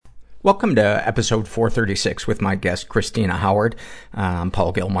Welcome to episode 436 with my guest, Christina Howard. I'm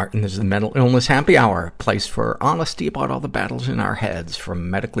Paul Gilmartin. This is the Mental Illness Happy Hour, a place for honesty about all the battles in our heads, from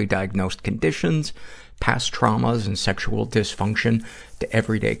medically diagnosed conditions, past traumas, and sexual dysfunction, to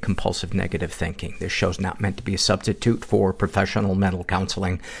everyday compulsive negative thinking. This show's not meant to be a substitute for professional mental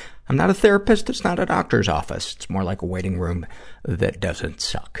counseling. I'm not a therapist. It's not a doctor's office. It's more like a waiting room that doesn't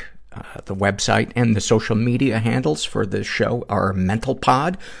suck. The website and the social media handles for this show are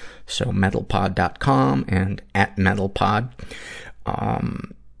MentalPod. So mentalpod.com and @mentalpod.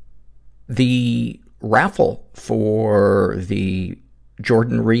 The raffle for the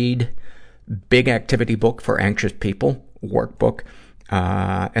Jordan Reed Big Activity Book for Anxious People workbook,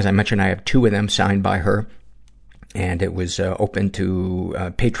 as I mentioned, I have 2 of them signed by her, and it was open to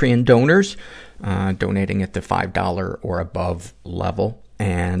Patreon donors, donating at the $5 or above level.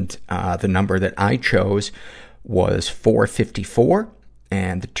 And the number that I chose was 454.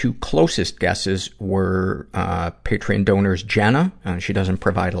 And the 2 closest guesses were Patreon donors Jenna, she doesn't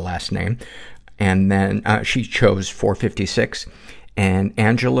provide a last name, and then she chose 456, and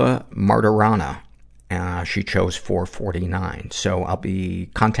Angela Martirana, she chose 449. So I'll be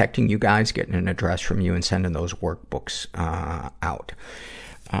contacting you guys, getting an address from you, and sending those workbooks out.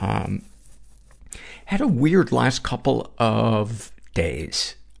 Had a weird last couple of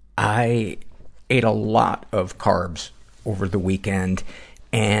days. I ate a lot of carbs over the weekend,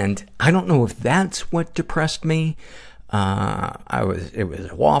 and I don't know if that's what depressed me. It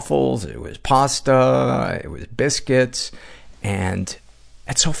was waffles, it was pasta, it was biscuits, and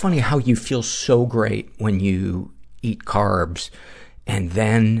it's so funny how you feel so great when you eat carbs, and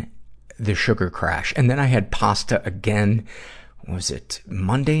then the sugar crash. And then I had pasta again, was it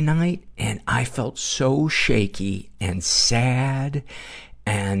Monday night? And I felt so shaky and sad,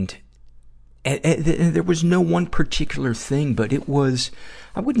 and there was no one particular thing, but it was,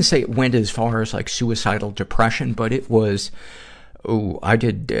 I wouldn't say it went as far as like suicidal depression, but it was, I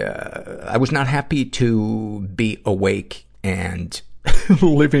was not happy to be awake and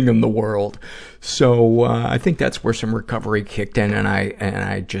living in the world. So, I think that's where some recovery kicked in, and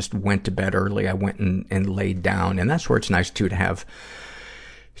I just went to bed early. I went and laid down, and that's where it's nice too to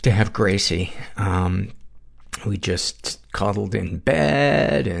have Gracie. We just cuddled in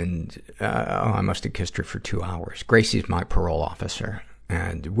bed, and I must have kissed her for 2 hours. Gracie's my parole officer,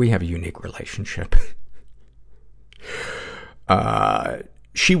 and we have a unique relationship.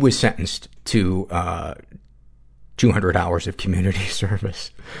 She was sentenced to 200 hours of community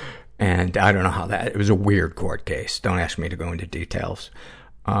service, and I don't know how it was a weird court case. Don't ask me to go into details.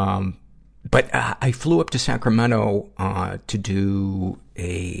 But I flew up to Sacramento to do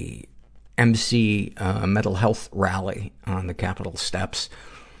a MC mental health rally on the Capitol steps.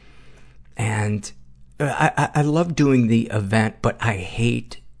 And I love doing the event, but I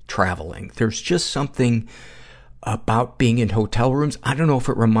hate traveling. There's just something about being in hotel rooms. I don't know if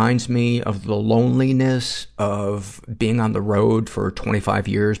it reminds me of the loneliness of being on the road for 25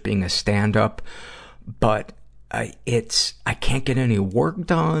 years, being a stand-up, but I can't get any work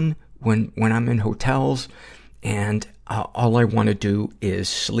done when I'm in hotels, and all I want to do is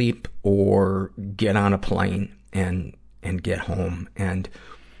sleep or get on a plane and get home. And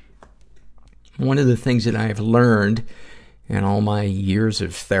one of the things that I've learned in all my years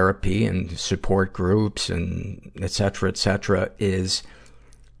of therapy and support groups and et cetera, is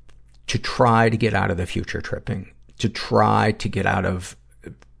to try to get out of the future tripping, to try to get out of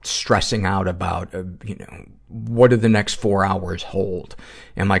stressing out about, what do the next 4 hours hold?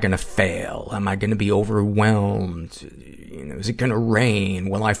 Am I going to fail? Am I going to be overwhelmed? Is it going to rain?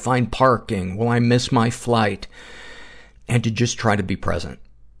 Will I find parking? Will I miss my flight? And to just try to be present.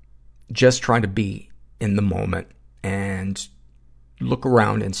 Just try to be in the moment and look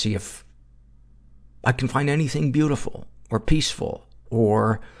around and see if I can find anything beautiful or peaceful,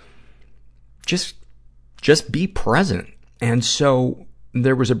 or just be present. And so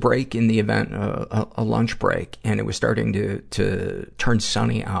there was a break in the event, a lunch break, and it was starting to turn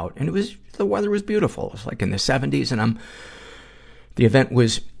sunny out, and the weather was beautiful. It was like in the 70s, and the event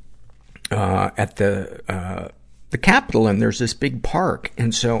was at the Capitol, and there's this big park.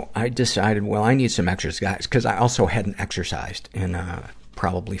 And so I decided, well, I need some exercise, because I also hadn't exercised in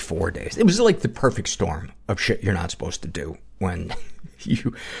probably 4 days. It was like the perfect storm of shit you're not supposed to do when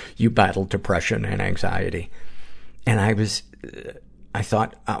you battle depression and anxiety. And I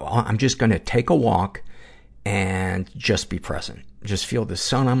thought, I'm just going to take a walk and just be present. Just feel the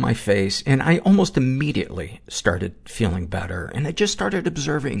sun on my face. And I almost immediately started feeling better. And I just started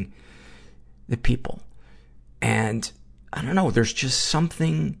observing the people. And I don't know, there's just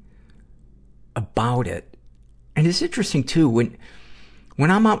something about it. And it's interesting too, when when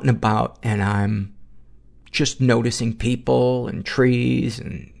I'm out and about and I'm just noticing people and trees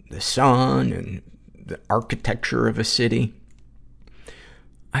and the sun and the architecture of a city,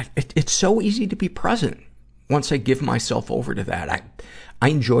 it's so easy to be present once I give myself over to that. I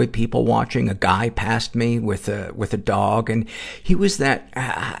enjoy people watching. A guy passed me with a dog, and he was that,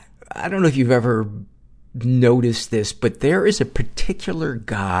 I don't know if you've ever noticed this, but there is a particular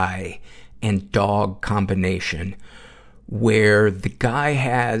guy and dog combination where the guy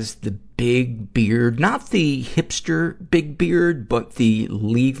has the big beard, not the hipster big beard, but the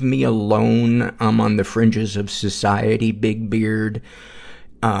leave me alone, I'm on the fringes of society big beard.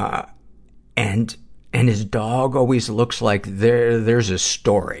 And his dog always looks like there's a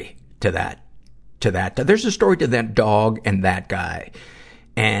story to that. There's a story to that dog and that guy.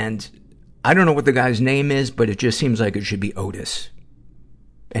 And I don't know what the guy's name is, but it just seems like it should be Otis.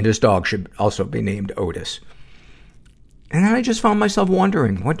 And his dog should also be named Otis. And then I just found myself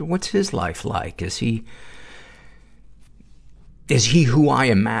wondering, what's his life like? Is he who I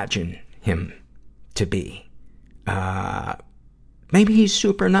imagine him to be? Maybe he's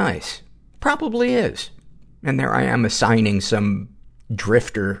super nice. Probably is. And there I am assigning some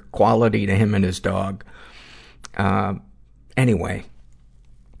drifter quality to him and his dog. Anyway.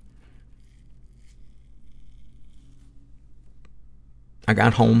 I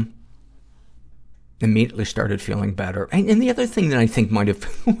got home, immediately started feeling better. And the other thing that I think might have,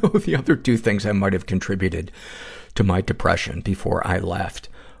 the other two things that might have contributed to my depression before I left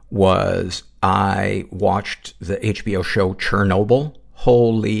was I watched the HBO show Chernobyl.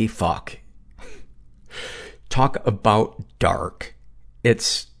 Holy fuck. Talk about dark.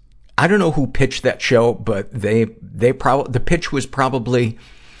 I don't know who pitched that show, but the pitch was probably,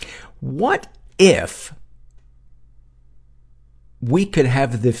 what if we could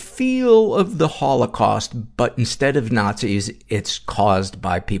have the feel of the Holocaust, but instead of Nazis, it's caused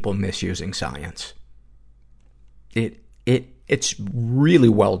by people misusing science. It's really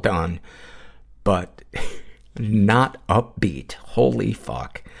well done, but not upbeat. Holy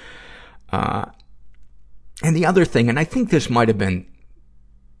fuck. And the other thing, and I think this might have been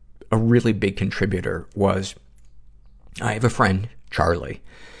a really big contributor, was I have a friend, Charlie,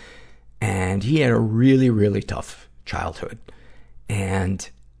 and he had a really, really tough childhood. And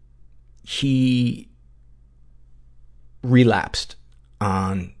he relapsed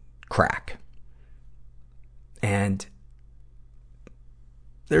on crack. And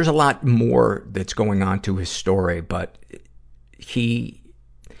there's a lot more that's going on to his story, but he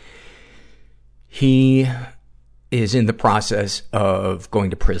is in the process of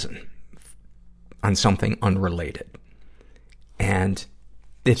going to prison on something unrelated. And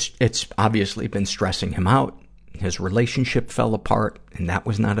it's obviously been stressing him out. His relationship fell apart, and that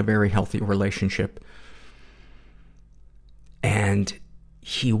was not a very healthy relationship. And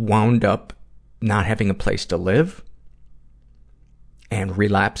he wound up not having a place to live and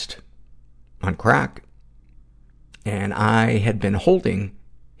relapsed on crack. And I had been holding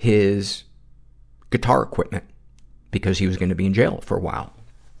his guitar equipment because he was going to be in jail for a while.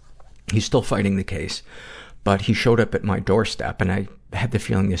 He's still fighting the case, but he showed up at my doorstep, and I had the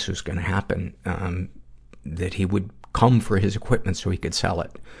feeling this was going to happen, that he would come for his equipment so he could sell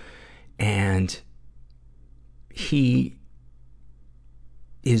it. And he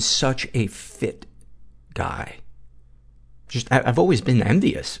is such a fit guy. I've always been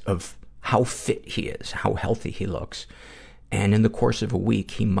envious of how fit he is, how healthy he looks. And in the course of a week,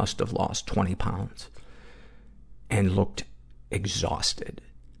 he must have lost 20 pounds and looked exhausted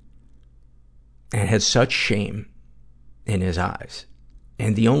and had such shame in his eyes.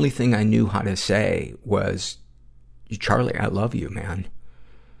 And the only thing I knew how to say was, Charlie, I love you, man.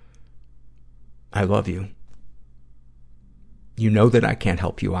 I love you. You know that I can't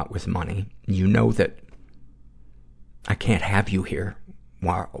help you out with money. You know that I can't have you here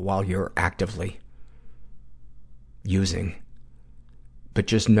while you're actively using. But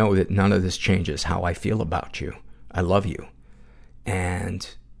just know that none of this changes how I feel about you. I love you. And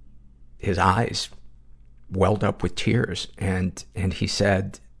his eyes welled up with tears, and he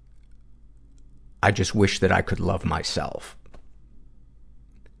said, I just wish that I could love myself.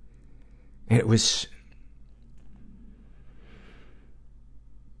 And it was,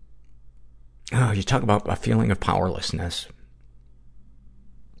 you talk about a feeling of powerlessness.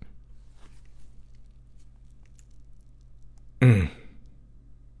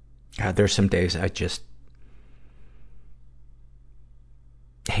 God, there's some days I just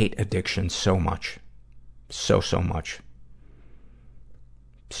hate addiction so much. So much.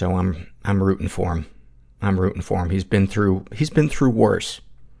 So I'm rooting for him. I'm rooting for him. He's been through worse.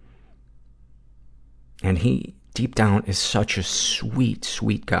 And he deep down is such a sweet,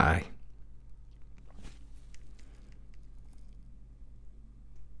 sweet guy.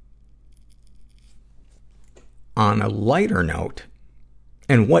 On a lighter note,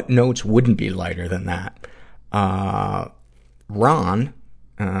 and what notes wouldn't be lighter than that? Ron,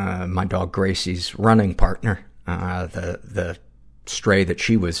 my dog Gracie's running partner, the stray that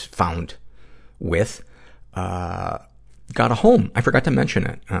she was found with, got a home. I forgot to mention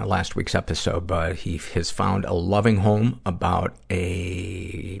it, last week's episode, but he has found a loving home about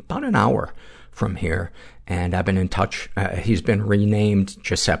an hour from here. And I've been in touch. He's been renamed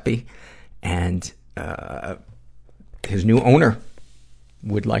Giuseppe, and, his new owner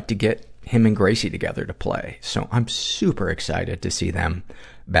would like to get him and Gracie together to play. So I'm super excited to see them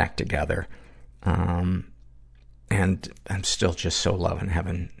back together. And I'm still just so loving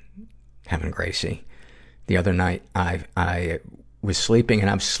having Gracie. The other night, I was sleeping, and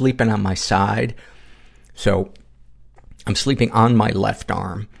I'm sleeping on my side. So I'm sleeping on my left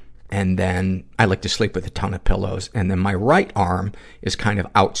arm, and then I like to sleep with a ton of pillows, and then my right arm is kind of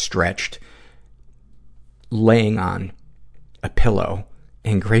outstretched, laying on a pillow,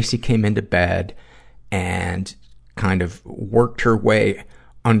 and Gracie came into bed and kind of worked her way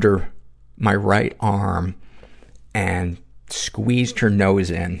under my right arm and squeezed her nose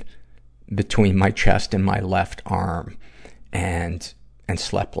in between my chest and my left arm and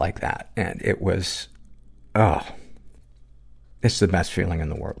slept like that. And it was, it's the best feeling in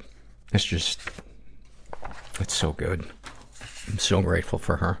the world. It's so good. I'm so grateful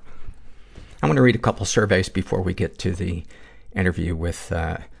for her. I'm going to read a couple surveys before we get to the interview with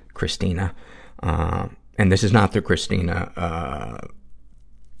Christina. And this is not the Christina,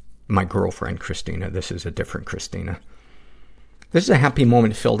 my girlfriend Christina. This is a different Christina. This is a happy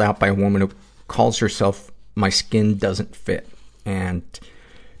moment filled out by a woman who calls herself My Skin Doesn't Fit. And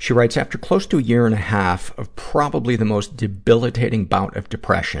she writes, after close to a year and a half of probably the most debilitating bout of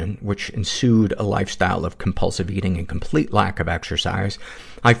depression, which ensued a lifestyle of compulsive eating and complete lack of exercise,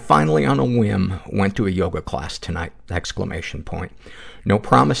 I finally, on a whim, went to a yoga class tonight! ! No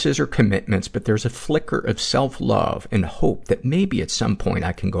promises or commitments, but there's a flicker of self-love and hope that maybe at some point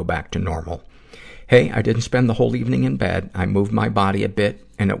I can go back to normal. Hey, I didn't spend the whole evening in bed. I moved my body a bit,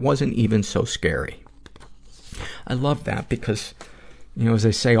 and it wasn't even so scary. I love that because, as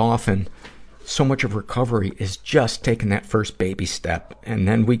I say often, so much of recovery is just taking that first baby step, and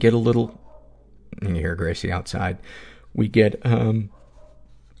then we get a little, and you hear Gracie outside, we get some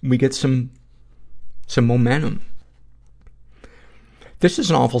momentum. This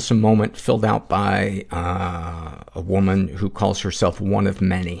is an awfulsome moment filled out by a woman who calls herself one of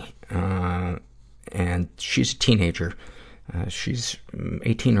many, and she's a teenager. She's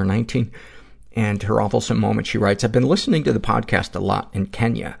 18 or 19. And her awfulsome moment, she writes, I've been listening to the podcast a lot in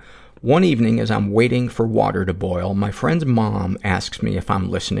Kenya. One evening, as I'm waiting for water to boil, my friend's mom asks me if I'm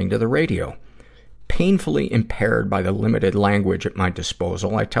listening to the radio. Painfully impaired by the limited language at my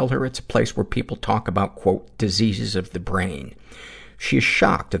disposal, I tell her it's a place where people talk about, quote, diseases of the brain. She is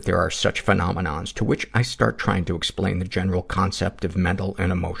shocked that there are such phenomenons, to which I start trying to explain the general concept of mental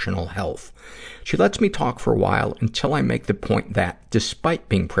and emotional health. She lets me talk for a while until I make the point that, despite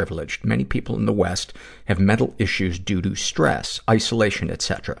being privileged, many people in the West have mental issues due to stress, isolation,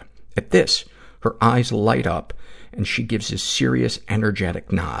 etc. At this, her eyes light up, and she gives a serious,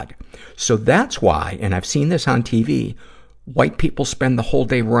 energetic nod. So that's why, and I've seen this on TV, white people spend the whole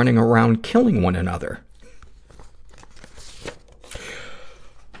day running around killing one another.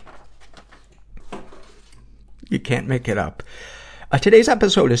 You can't make it up. Today's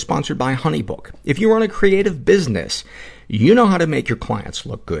episode is sponsored by HoneyBook. If you run a creative business, you know how to make your clients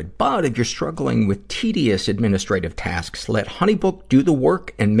look good. But if you're struggling with tedious administrative tasks, let HoneyBook do the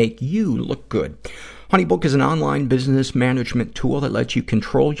work and make you look good. HoneyBook is an online business management tool that lets you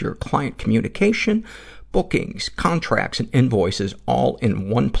control your client communication, bookings, contracts, and invoices all in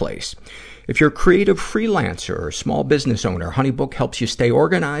one place. If you're a creative freelancer or small business owner, HoneyBook helps you stay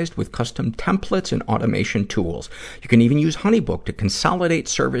organized with custom templates and automation tools. You can even use HoneyBook to consolidate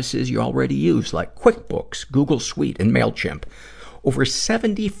services you already use, like QuickBooks, Google Suite, and MailChimp. Over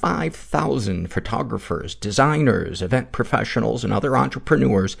 75,000 photographers, designers, event professionals, and other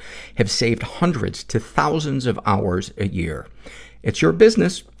entrepreneurs have saved hundreds to thousands of hours a year. It's your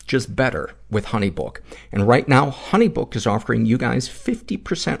business, just better with HoneyBook. And right now, HoneyBook is offering you guys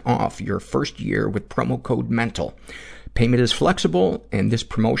 50% off your first year with promo code MENTAL. Payment is flexible, and this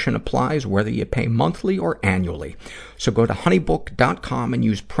promotion applies whether you pay monthly or annually. So go to honeybook.com and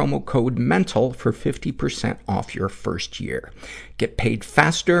use promo code MENTAL for 50% off your first year. Get paid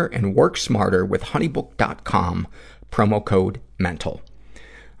faster and work smarter with honeybook.com, promo code MENTAL.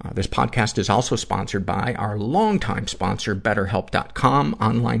 This podcast is also sponsored by our longtime sponsor, BetterHelp.com,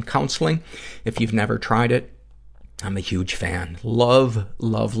 online counseling. If you've never tried it, I'm a huge fan. Love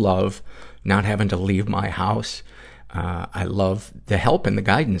not having to leave my house. I love the help and the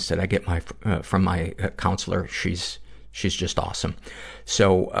guidance that I get from my counselor. She's just awesome.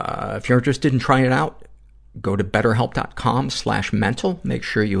 So, if you're interested in trying it out, go to betterhelp.com/mental. Make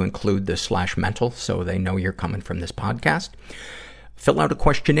sure you include the /mental so they know you're coming from this podcast. Fill out a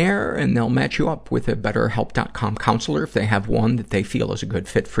questionnaire and they'll match you up with a betterhelp.com counselor if they have one that they feel is a good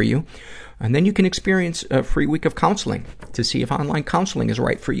fit for you. And then you can experience a free week of counseling to see if online counseling is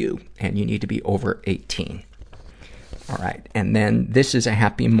right for you. And you need to be over 18. All right. And then this is a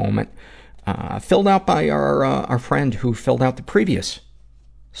happy moment, filled out by our friend who filled out the previous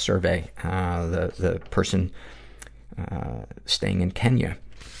survey, the person staying in Kenya.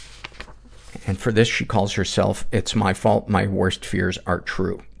 And for this, she calls herself, "It's my fault, my worst fears are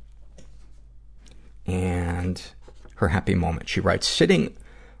true." And her happy moment, she writes, "Sitting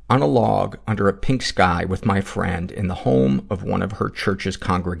on a log under a pink sky with my friend in the home of one of her church's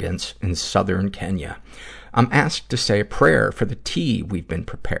congregants in southern Kenya. I'm asked to say a prayer for the tea we've been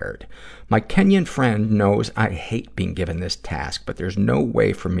prepared. My Kenyan friend knows I hate being given this task, but there's no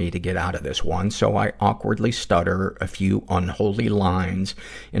way for me to get out of this one, so I awkwardly stutter a few unholy lines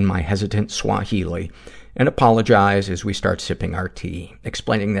in my hesitant Swahili and apologize as we start sipping our tea,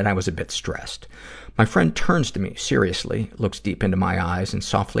 explaining that I was a bit stressed. My friend turns to me seriously, looks deep into my eyes, and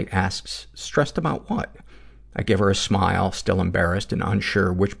softly asks, 'Stressed about what?' I give her a smile, still embarrassed and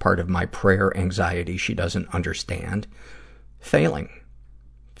unsure which part of my prayer anxiety she doesn't understand. 'Failing.'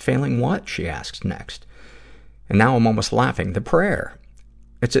 'Failing what?' she asks next. And now I'm almost laughing. The prayer.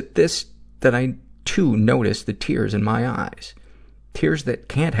 It's at this that I, too, notice the tears in my eyes. Tears that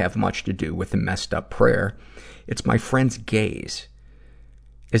can't have much to do with the messed up prayer. It's my friend's gaze.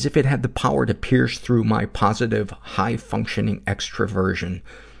 As if it had the power to pierce through my positive, high-functioning extroversion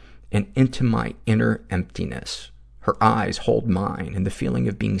and into my inner emptiness. Her eyes hold mine, and the feeling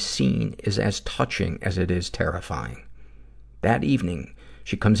of being seen is as touching as it is terrifying. That evening,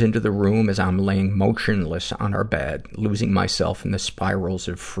 she comes into the room as I'm laying motionless on our bed, losing myself in the spirals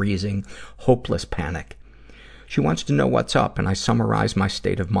of freezing, hopeless panic. She wants to know what's up, and I summarize my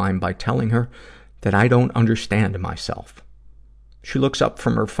state of mind by telling her that I don't understand myself. She looks up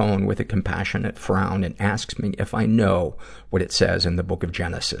from her phone with a compassionate frown and asks me if I know what it says in the book of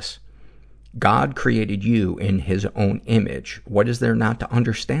Genesis. God created you in his own image. What is there not to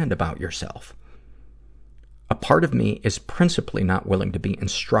understand about yourself? A part of me is principally not willing to be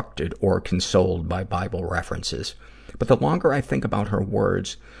instructed or consoled by Bible references. But the longer I think about her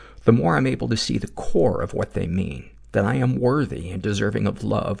words, the more I'm able to see the core of what they mean, that I am worthy and deserving of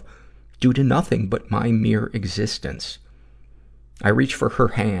love due to nothing but my mere existence. I reach for her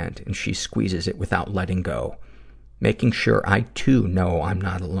hand, and she squeezes it without letting go, making sure I too know I'm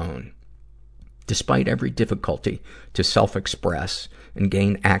not alone. Despite every difficulty to self-express and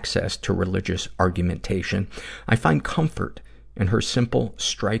gain access to religious argumentation, I find comfort in her simple,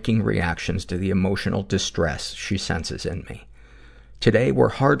 striking reactions to the emotional distress she senses in me. Today, we're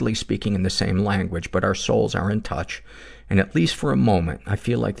hardly speaking in the same language, but our souls are in touch, and at least for a moment, I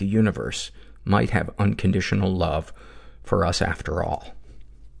feel like the universe might have unconditional love for us after all.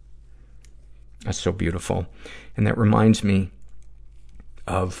 That's so beautiful. And that reminds me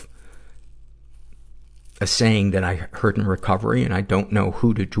of a saying that I heard in recovery, and I don't know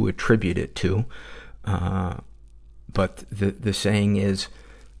who to attribute it to. But the saying is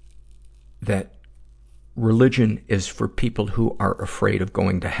that religion is for people who are afraid of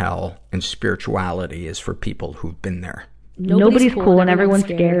going to hell, and spirituality is for people who've been there. Nobody's cool and everyone's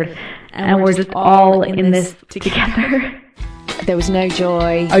scared, and we're just all in this together. There was no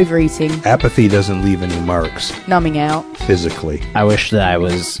joy. Overeating. Apathy doesn't leave any marks. Numbing out. Physically. I wish that I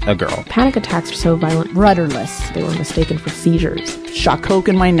was a girl. Panic attacks were so violent. Rudderless. They were mistaken for seizures. Shot coke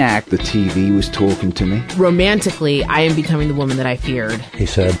in my neck. The TV was talking to me. Romantically, I am becoming the woman that I feared. He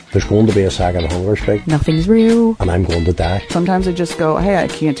said, there's going to be a second hunger strike. Nothing's real. And I'm going to die. Sometimes I just go, hey, I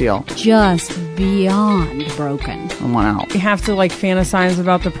can't deal. Just beyond broken. I want out. I have to fantasize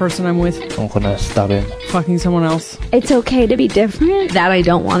about the person I'm with. I'm going to stab him. Fucking someone else. It's okay to be different. That I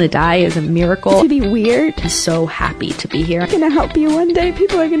don't want to die is a miracle. To be weird. I'm so happy to be here. I'm going to help you one day.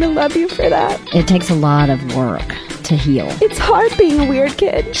 People are going to love you for that. It takes a lot of work to heal. It's hard being a weird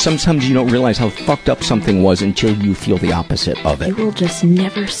kid. Sometimes you don't realize how fucked up something was until you feel the opposite of it. You will just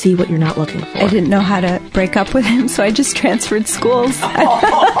never see what you're not looking for. I didn't know how to break up with him, so I just transferred schools.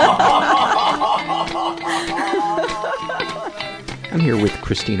 I'm here with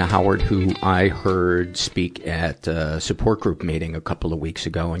Christina Howard, who I heard speak at a support group meeting a couple of weeks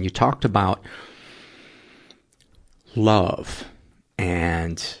ago, and you talked about love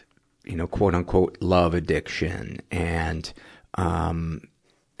and, quote unquote, love addiction, and then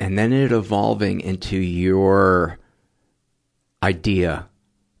it evolving into your idea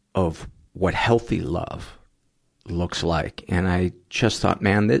of what healthy love looks like. And I just thought,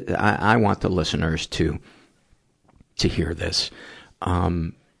 man, I want the listeners to hear this.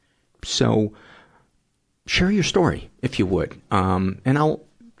 So share your story, if you would. And I'll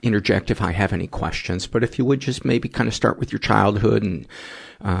interject if I have any questions, but if you would just maybe kind of start with your childhood and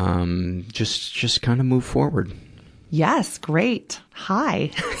just kind of move forward. Yes, great.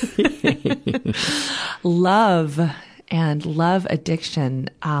 Hi. Love and love addiction.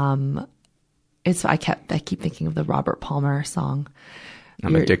 I keep thinking of the Robert Palmer song.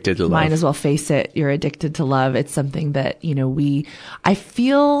 I'm addicted to love. Might as well face it. You're addicted to love. It's something that, I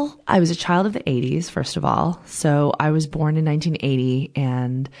feel I was a child of the 80s, first of all. So I was born in 1980,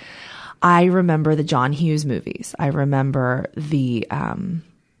 and I remember the John Hughes movies. I remember the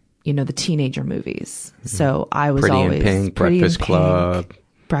teenager movies. Mm-hmm. So I was always Breakfast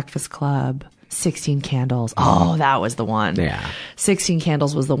Club, 16 Candles. Oh, that was the one. Yeah. 16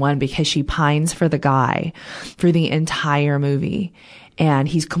 Candles was the one because she pines for the guy for the entire movie. And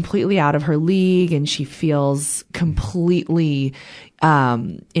he's completely out of her league, and she feels completely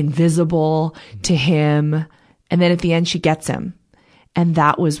invisible to him. And then at the end, she gets him. And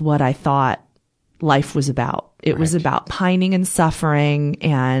that was what I thought life was about. It was about pining and suffering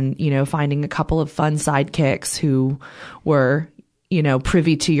and, finding a couple of fun sidekicks who were,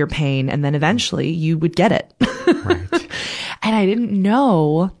 privy to your pain. And then eventually you would get it. Right. And I didn't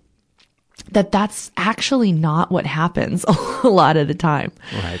know that that's actually not what happens a lot of the time.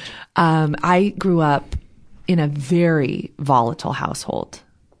 Right. I grew up in a very volatile household.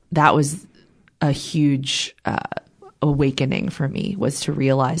 That was a huge awakening for me, was to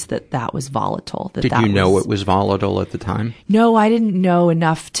realize that was volatile. Did you know it was volatile at the time? No, I didn't know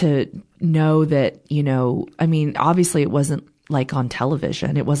enough to know that, obviously it wasn't like on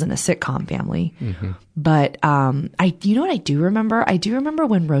television. It wasn't a sitcom family. Mm-hmm. But you know what I do remember? I do remember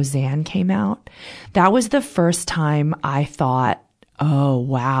when Roseanne came out. That was the first time I thought, oh,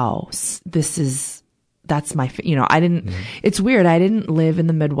 wow, that's my, I didn't, mm-hmm. It's weird. I didn't live in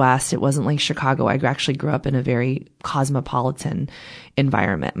the Midwest. It wasn't like Chicago. I actually grew up in a very cosmopolitan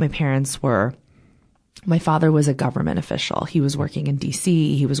environment. My father was a government official. He was working in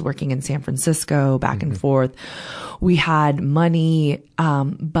DC. He was working in San Francisco, back mm-hmm. and forth. We had money,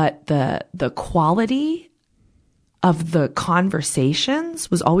 but the quality of the conversations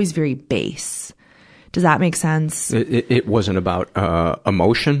was always very base. Does that make sense? It wasn't about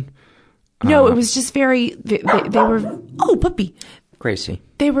emotion? No, it was just very, they were, oh, puppy. Gracie.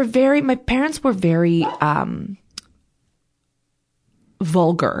 My parents were very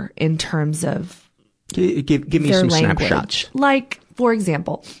vulgar in terms of Give me some language. Snapshots. Like, for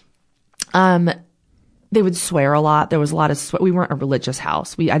example, they would swear a lot. There was a lot of we weren't a religious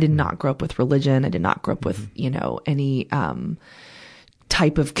house. I did not grow up with religion. I did not grow up with, any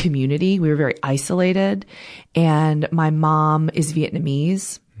type of community. We were very isolated. And my mom is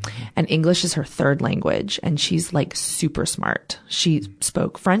Vietnamese. And English is her third language, and she's like super smart. She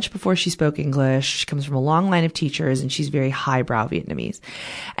spoke French before she spoke English. She comes from a long line of teachers, and she's very highbrow Vietnamese.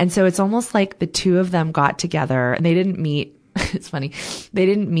 And so it's almost like the two of them got together, and they didn't meet. It's funny. They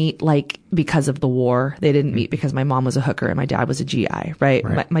didn't meet like because of the war. They didn't meet because my mom was a hooker and my dad was a GI,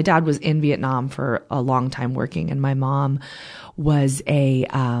 right? My dad was in Vietnam for a long time working, and my mom was a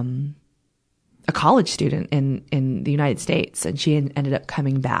college student in the United States, and she ended up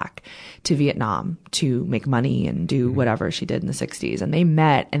coming back to Vietnam to make money and do whatever she did in the 60s. And they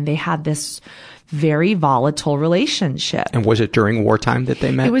met, and they had this very volatile relationship. And was it during wartime that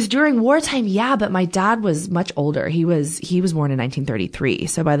they met? It was during wartime, yeah, but my dad was much older. He was born in 1933.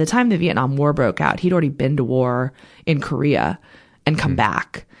 So by the time the Vietnam War broke out, he'd already been to war in Korea and come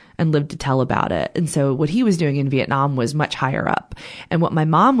back and lived to tell about it. And so what he was doing in Vietnam was much higher up. And what my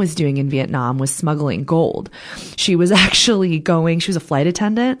mom was doing in Vietnam was smuggling gold. She was actually she was a flight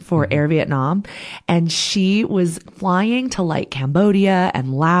attendant for Air Vietnam, and she was flying to like Cambodia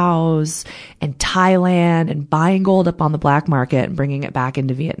and Laos and Thailand and buying gold up on the black market and bringing it back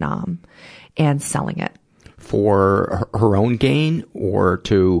into Vietnam and selling it. For her own gain or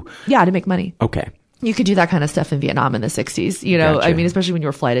to? Yeah, to make money. Okay. You could do that kind of stuff in Vietnam in the 60s, you know. Gotcha. I mean, especially when you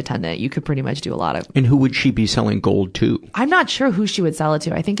were a flight attendant, you could pretty much do a lot of. And who would she be selling gold to? I'm not sure who she would sell it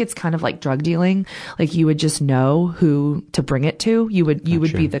to. I think it's kind of like drug dealing. Like you would just know who to bring it to. You would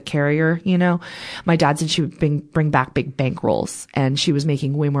be the carrier, you know. My dad said she would bring back big bank rolls, and she was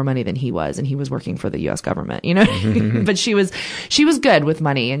making way more money than he was, and he was working for the U.S. government, you know. But she was good with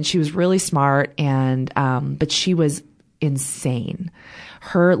money, and she was really smart, and but she was insane.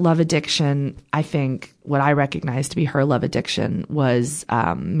 Her love addiction, I think what I recognize to be her love addiction was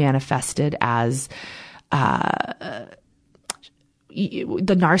manifested as the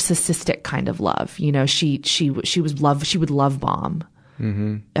narcissistic kind of love. You know, she would love bomb.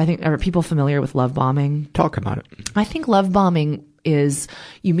 Mm-hmm. I think, are people familiar with love bombing? Talk about it. I think love bombing is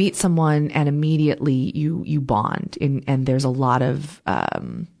you meet someone and immediately you bond, and there's a lot of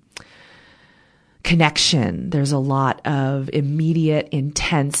connection. There's a lot of immediate,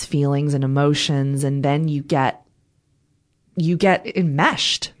 intense feelings and emotions, and then you get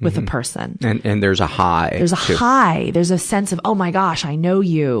enmeshed with a person. And there's a high. There's a high. There's a sense of, oh my gosh, I know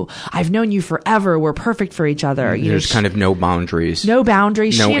you. I've known you forever. We're perfect for each other. There's kind of no boundaries. No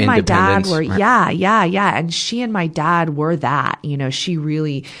boundaries. No she and my dad were, right. yeah. And she and my dad were that. You know, she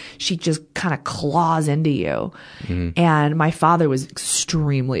just kind of claws into you. Mm-hmm. And my father was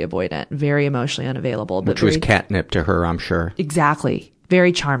extremely avoidant, very emotionally unavailable. Which was catnip to her, I'm sure. Exactly.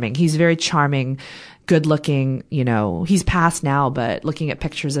 Very charming. He's very charming. Good looking, you know, he's passed now, but looking at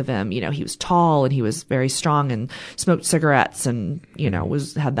pictures of him, you know, he was tall and he was very strong and smoked cigarettes and, you know,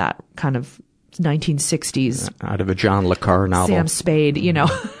 had that kind of 1960s out of a John le Carre novel. Sam Spade, you know.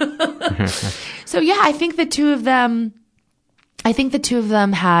 So yeah, I think the two of them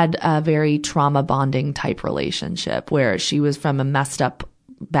had a very trauma bonding type relationship where she was from a messed up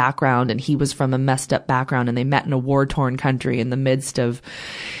background and he was from a messed up background, and they met in a war torn country in the midst of,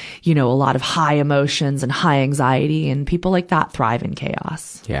 you know, a lot of high emotions and high anxiety, and people like that thrive in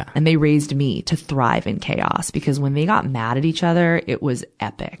chaos. Yeah. And they raised me to thrive in chaos, because when they got mad at each other, it was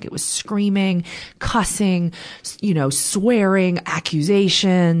epic. It was screaming, cussing, you know, swearing,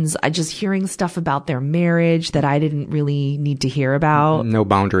 accusations. I just hearing stuff about their marriage that I didn't really need to hear about. No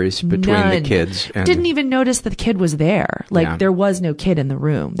boundaries between the kids. Didn't even notice the kid was there. Like there was no kid in the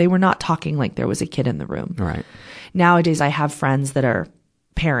room. They were not talking like there was a kid in the room. Right. Nowadays I have friends that are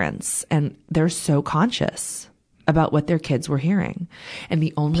parents, and they're so conscious about what their kids were hearing. And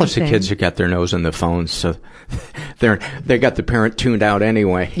the only Plus the kids have got their nose in the phones, so they got the parent tuned out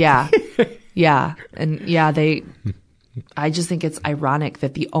anyway. Yeah. Yeah. And yeah, I just think it's ironic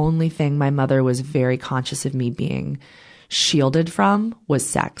that the only thing my mother was very conscious of me being shielded from was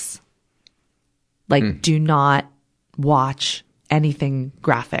sex. Like, do not watch anything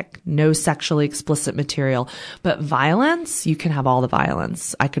graphic, no sexually explicit material, but violence, you can have all the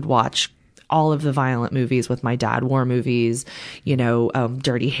violence. I could watch all of the violent movies with my dad, war movies, you know,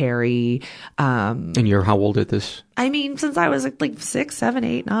 Dirty Harry. And you're how old at this? I mean, since I was like 6, 7,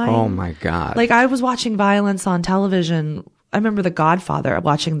 8, 9. Oh my God. Like I was watching violence on television. I remember The Godfather,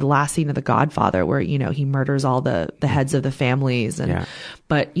 watching the last scene of The Godfather where, you know, he murders all the heads of the families. And,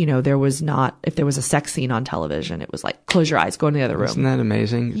 but, you know, if there was a sex scene on television, it was like, close your eyes, go in the other room. Isn't that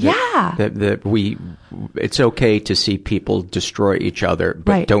amazing? Yeah. It's okay to see people destroy each other,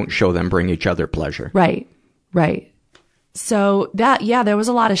 but don't show them bring each other pleasure. Right. Right. So there was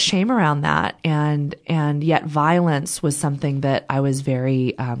a lot of shame around that. And yet violence was something that I was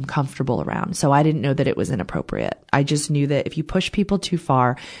very comfortable around. So I didn't know that it was inappropriate. I just knew that if you push people too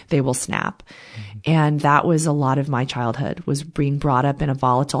far, they will snap. Mm-hmm. And that was a lot of my childhood, was being brought up in a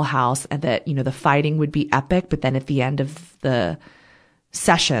volatile house, and that, you know, the fighting would be epic, but then at the end of the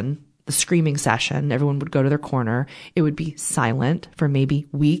session, the screaming session, everyone would go to their corner. It would be silent for maybe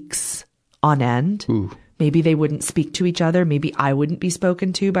weeks on end. Ooh. Maybe they wouldn't speak to each other. Maybe I wouldn't be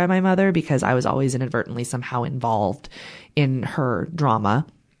spoken to by my mother because I was always inadvertently somehow involved in her drama.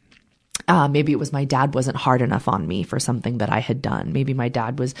 Maybe it was my dad wasn't hard enough on me for something that I had done. Maybe my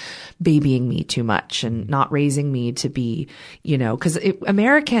dad was babying me too much and not raising me to be, you know, because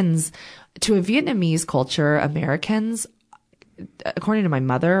Americans, to a Vietnamese culture, Americans, according to my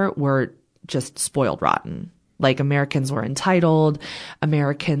mother, were just spoiled rotten. Like Americans were entitled.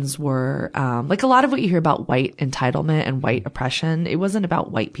 Americans were, like a lot of what you hear about white entitlement and white oppression. It wasn't about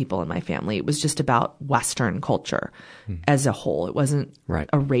white people in my family. It was just about Western culture as a whole. It wasn't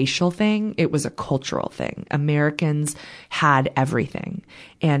a racial thing. It was a cultural thing. Americans had everything.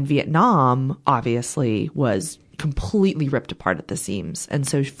 And Vietnam obviously was completely ripped apart at the seams. And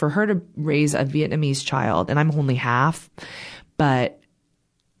so for her to raise a Vietnamese child, and I'm only half, but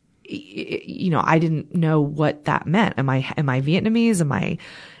I didn't know what that meant. Am I Vietnamese?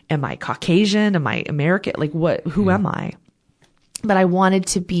 Am I Caucasian? Am I American? Like who am I? But I wanted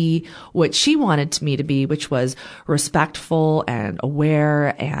to be what she wanted me to be, which was respectful and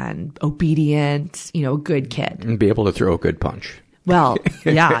aware and obedient, a good kid. And be able to throw a good punch. Well,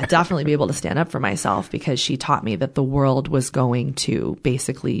 yeah, definitely be able to stand up for myself, because she taught me that the world was going to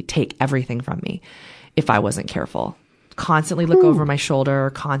basically take everything from me if I wasn't careful. Constantly look over my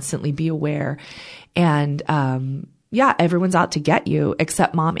shoulder, constantly be aware. And, everyone's out to get you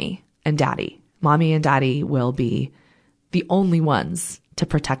except mommy and daddy. Mommy and daddy will be the only ones to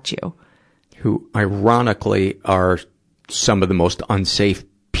protect you. Who ironically are some of the most unsafe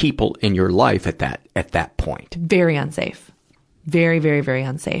people in your life at that point. Very unsafe. Very, very, very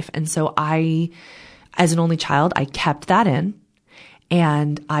unsafe. And so as an only child, I kept that in,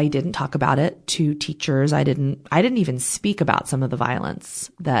 and I didn't talk about it to teachers. I didn't even speak about some of the violence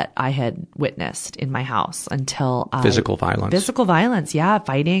that I had witnessed in my house until Physical violence. Yeah.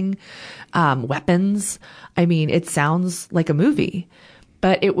 Fighting, weapons. I mean, it sounds like a movie,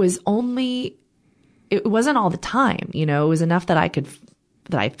 but it wasn't all the time, it was enough that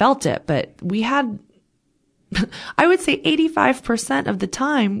I felt it, but we had, I would say 85% of the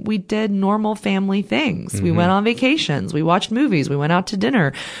time we did normal family things. Mm-hmm. We went on vacations. We watched movies. We went out to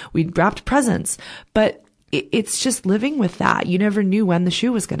dinner. We wrapped presents. But it's just living with that. You never knew when the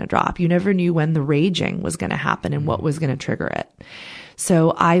shoe was going to drop. You never knew when the raging was going to happen and what was going to trigger it.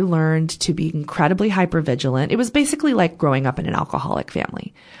 So I learned to be incredibly hypervigilant. It was basically like growing up in an alcoholic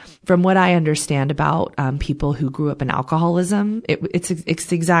family. From what I understand about people who grew up in alcoholism, it's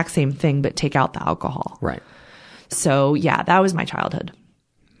the exact same thing, but take out the alcohol. Right. So yeah, that was my childhood.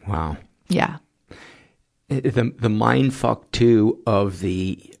 Wow. Yeah. The mind fuck too of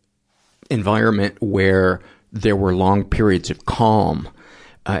the environment where there were long periods of calm.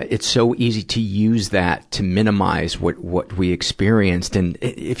 It's so easy to use that to minimize what we experienced. And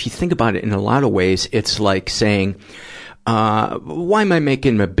if you think about it in a lot of ways, it's like saying, why am I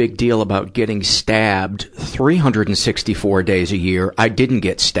making a big deal about getting stabbed 364 days a year? I didn't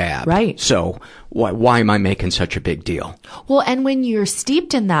get stabbed. Right. So why am I making such a big deal? Well, and when you're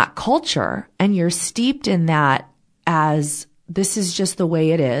steeped in that culture and you're steeped in that as this is just the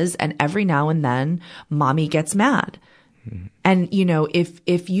way it is, and every now and then mommy gets mad. Mm-hmm. And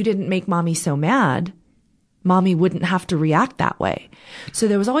if you didn't make mommy so mad, mommy wouldn't have to react that way. So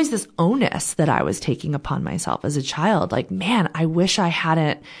there was always this onus that I was taking upon myself as a child. Like, man, I wish I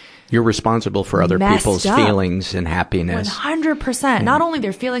hadn't. You're responsible for other people's feelings and happiness. 100%. Yeah. Not only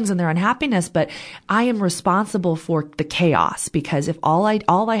their feelings and their unhappiness, but I am responsible for the chaos, because if all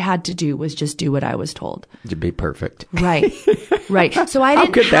I had to do was just do what I was told. To be perfect. Right. Right. So I didn't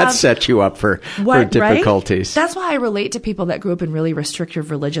How could that set you up for difficulties? Right? That's why I relate to people that grew up in really restrictive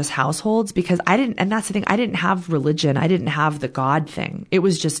religious households, because and that's the thing, I didn't have religion. I didn't have the God thing. It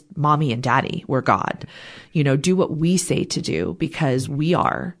was just mommy and daddy were God. Do what we say to do because we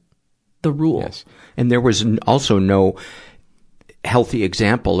are the rule. Yes. And there was also no healthy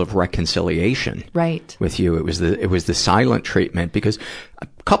example of reconciliation. Right. With you. It was the silent treatment, because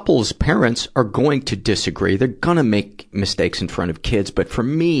couples, parents are going to disagree. They're going to make mistakes in front of kids. But for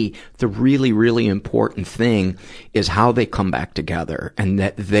me, the really, really important thing is how they come back together, and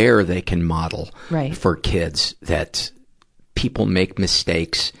that there they can model for kids that people make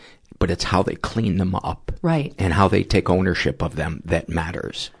mistakes, but it's how they clean them up. Right. And how they take ownership of them that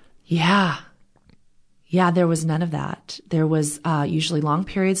matters. Yeah. Yeah, there was none of that. There was usually long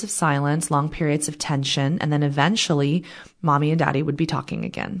periods of silence, long periods of tension, and then eventually mommy and daddy would be talking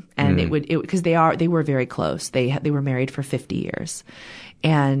again. And because they were very close. They were married for 50 years.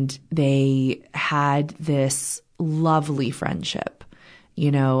 And they had this lovely friendship.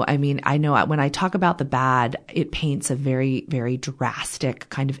 I mean, I know when I talk about the bad, it paints a very, very drastic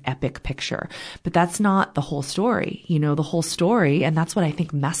kind of epic picture, but that's not the whole story. The whole story, and that's what I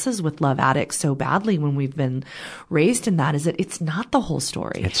think messes with love addicts so badly when we've been raised in that, is that it's not the whole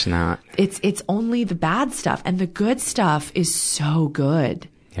story. It's not. It's only the bad stuff, and the good stuff is so good.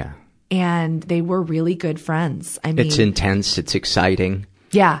 Yeah. And they were really good friends. I mean, it's intense. It's exciting.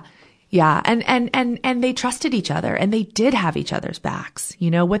 Yeah. Yeah. And they trusted each other, and they did have each other's backs.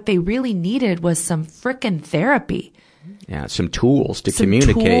 What they really needed was some frickin' therapy. Yeah. Some tools to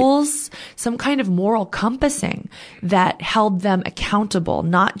communicate. Tools, some kind of moral compassing that held them accountable,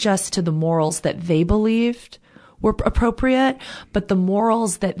 not just to the morals that they believed were appropriate, but the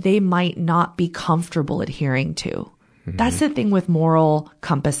morals that they might not be comfortable adhering to. Mm-hmm. That's the thing with moral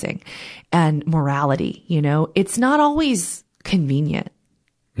compassing and morality. It's not always convenient.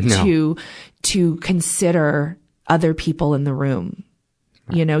 No. To consider other people in the room.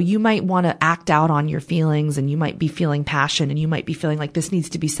 You know, you might want to act out on your feelings, and you might be feeling passion, and you might be feeling like this needs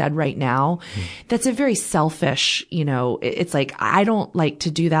to be said right now. That's a very selfish, you know, it's like, I don't like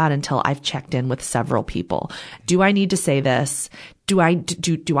to do that until I've checked in with several people. Do I need to say this? Do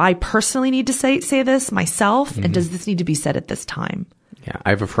I personally need to say this myself? And does this need to be said at this time? Yeah. I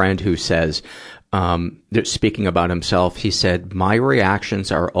have a friend who says, speaking about himself, he said, my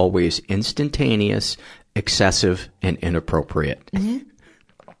reactions are always instantaneous, excessive, and inappropriate.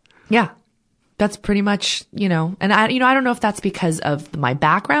 Yeah. That's pretty much, you know, and I don't know if that's because of my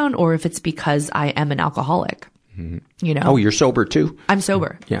background or if it's because I am an alcoholic. You know? Oh, you're sober too? I'm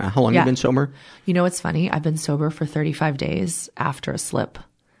sober. Yeah. How long have you been sober? You know, it's funny. I've been sober for 35 days after a slip.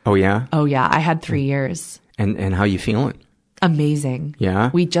 Oh, yeah? Oh, yeah. I had 3 years. And how you feeling? Amazing. Yeah.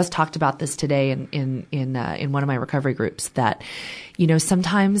 We just talked about this today in one of my recovery groups that, you know,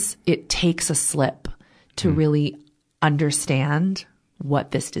 sometimes it takes a slip to really understand what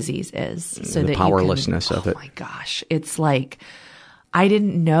this disease is. So the powerlessness of it. Oh my gosh. It's like, I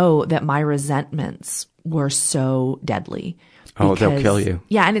didn't know that my resentments were so deadly. Oh, they'll kill you.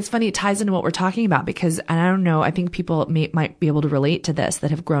 Yeah. And it's funny. It ties into what we're talking about because, and I don't know, I think people might be able to relate to this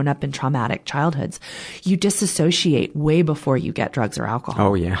that have grown up in traumatic childhoods. You disassociate way before you get drugs or alcohol.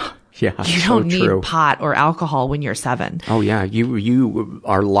 Oh, yeah. Yeah. You don't need pot or alcohol when you're 7. Oh, yeah. You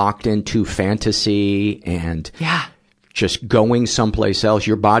are locked into fantasy and just going someplace else.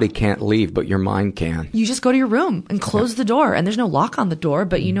 Your body can't leave, but your mind can. You just go to your room and close the door, and there's no lock on the door.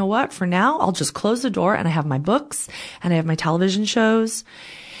 But you know what? For now, I'll just close the door, and I have my books and I have my television shows.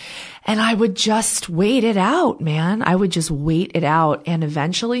 And I would just wait it out, man. I would just wait it out. And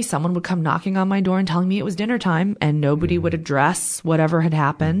eventually someone would come knocking on my door and telling me it was dinner time, and nobody would address whatever had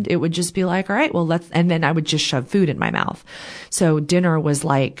happened. It would just be like, all right, well, and then I would just shove food in my mouth. So dinner was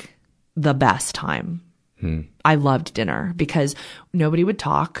like the best time. I loved dinner because nobody would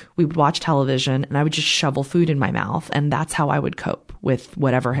talk. We would watch television and I would just shovel food in my mouth. And that's how I would cope with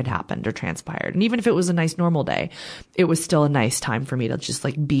whatever had happened or transpired. And even if it was a nice normal day, it was still a nice time for me to just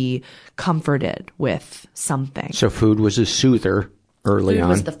like be comforted with something. So food was a soother early on. Food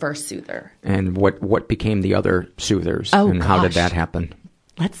was the first soother. And what became the other soothers? Oh, and how did that happen?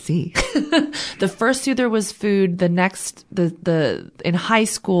 Let's see. The first soother was food. The next, in high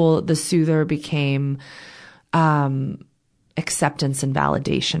school, the soother became acceptance and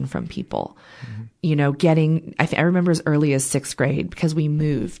validation from people. You know, I remember as early as 6th grade because we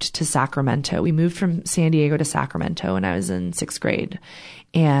moved to Sacramento. We moved from San Diego to Sacramento when I was in 6th grade.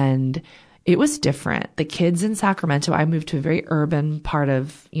 And it was different. The kids in Sacramento, I moved to a very urban part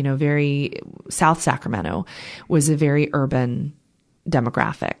of, you know, very South Sacramento was a very urban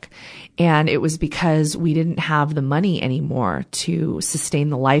demographic. And it was because we didn't have the money anymore to sustain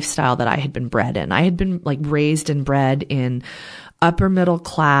the lifestyle that I had been bred in. I had been like raised and bred in upper middle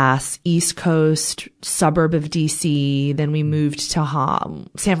class, East Coast, suburb of DC. Then we moved to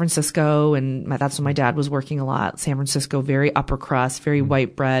San Francisco, and that's when my dad was working a lot. San Francisco, very upper crust, very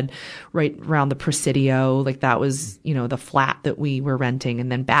white bread, right around the Presidio. Like that was, you know, the flat that we were renting,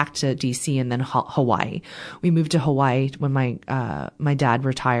 and then back to DC and then Hawaii. We moved to Hawaii when my dad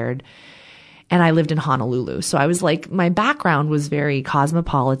retired. And I lived in Honolulu. So I was like, my background was very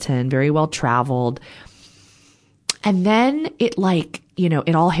cosmopolitan, very well traveled. And then it like, you know,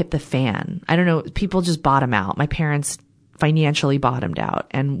 it all hit the fan. I don't know. People just bottom out. My parents financially bottomed out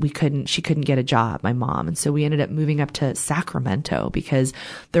and she couldn't get a job, my mom. And so we ended up moving up to Sacramento because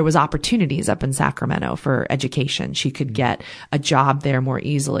there was opportunities up in Sacramento for education. She could get a job there more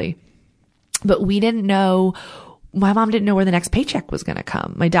easily. But we didn't know, my mom didn't know where the next paycheck was going to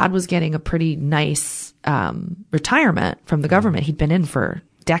come. My dad was getting a pretty nice, retirement from the government. He'd been in for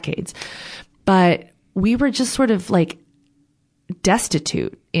decades, but we were just sort of like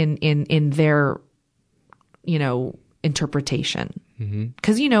destitute in their, you know, interpretation.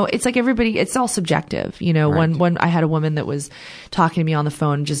 Cause, you know, it's like everybody, it's all subjective. You know, when I had a woman that was talking to me on the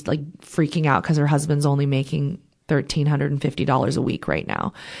phone, just like freaking out cause her husband's only making $1,350 a week right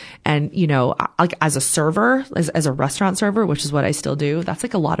now. And, you know, like as a server, as a restaurant server, which is what I still do, that's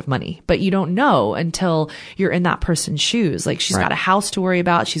like a lot of money, but you don't know until you're in that person's shoes. Like she's got a house to worry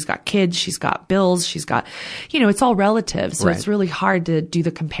about. She's got kids. She's got bills. She's got, you know, it's all relative. So it's really hard to do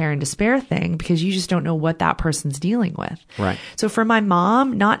the compare and despair thing because you just don't know what that person's dealing with. Right. So for my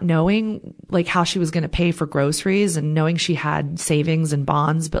mom, not knowing like how she was going to pay for groceries and knowing she had savings and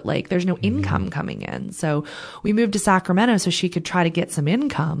bonds, but like there's no income coming in. So we moved to Sacramento so she could try to get some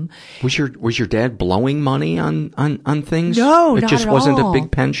income. Was your dad blowing money on things? No, it not just at wasn't all. a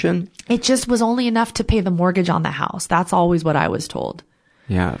big pension. It just was only enough to pay the mortgage on the house. That's always what I was told.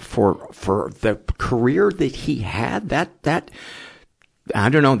 Yeah, for the career that he had, that I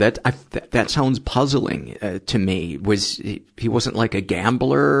don't know, that sounds puzzling to me. He wasn't like a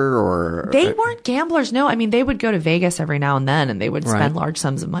gambler or? They weren't gamblers. No, I mean, they would go to Vegas every now and then and they would spend Right. large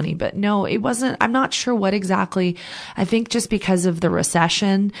sums of money, but no, it wasn't. I'm not sure what exactly. I think just because of the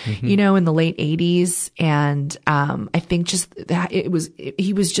recession, you know, in the late 80s. And, I think just that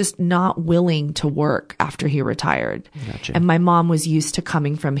he was just not willing to work after he retired. Gotcha. And my mom was used to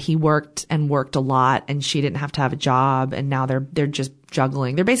coming from, he worked a lot and she didn't have to have a job. And now they're just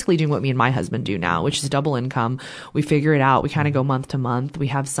juggling. They're basically doing what me and my husband do now, which is double income. We figure it out. We kind of go month to month. We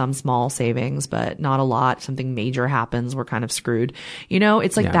have some small savings, but not a lot. If something major happens, we're kind of screwed. You know,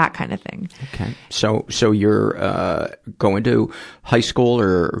 it's like that kind of thing. Okay. So you're, going to high school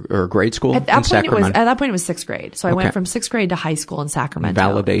or grade school in Sacramento? At that point it was 6th grade. So I went from 6th grade to high school in Sacramento.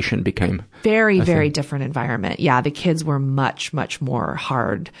 Validation became very different environment. Yeah. The kids were much, much more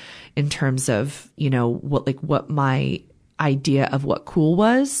hard in terms of, you know, what my idea of what cool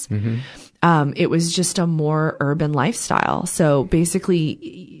was. It was just a more urban lifestyle. So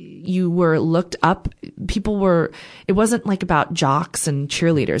basically you were looked up. It wasn't like about jocks and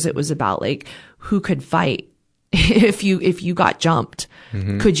cheerleaders. It was about like who could fight. If you got jumped,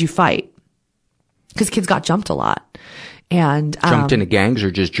 could you fight? Because kids got jumped a lot. And jumped into gangs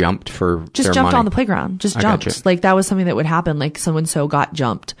or just jumped for just their jumped money? on the playground, just jumped. Gotcha. Like that was something that would happen. Like so and so got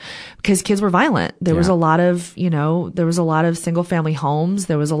jumped because kids were violent. There was a lot of, you know, there was a lot of single family homes.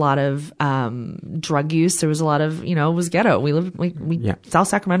 There was a lot of drug use. There was a lot of, you know, it was ghetto. We lived South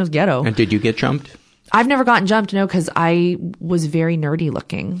Sacramento's ghetto. And did you get jumped? I've never gotten jumped, no, because I was very nerdy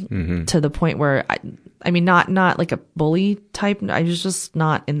looking to the point where I mean, not like a bully type. I was just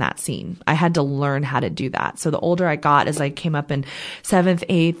not in that scene. I had to learn how to do that. So the older I got, as I came up in 7th,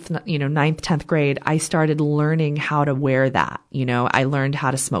 8th, you know, 9th, 10th grade, I started learning how to wear that. You know, I learned how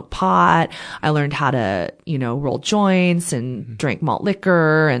to smoke pot. I learned how to, you know, roll joints and drink malt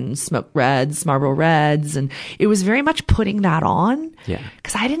liquor and smoke reds, Marlboro Reds. And it was very much putting that on. Yeah.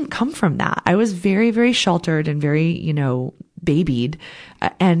 Cause I didn't come from that. I was very, very sheltered and very, you know, babied.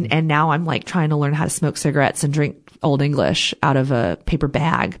 And now I'm like trying to learn how to smoke cigarettes and drink Old English out of a paper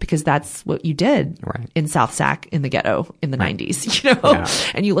bag because that's what you did in South Sac in the ghetto in the 90s, you know,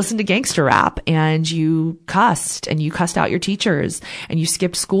 and you listened to gangster rap and you cussed out your teachers and you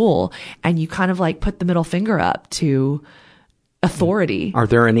skipped school and you kind of like put the middle finger up to authority. Are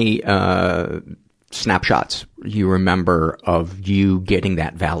there any, snapshots you remember of you getting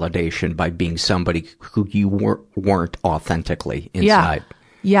that validation by being somebody who you weren't authentically inside?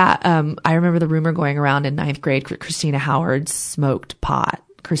 Yeah. I remember the rumor going around in 9th grade, Christina Howard smoked pot.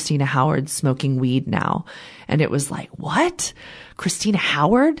 Christina Howard smoking weed now. And it was like, what? Christina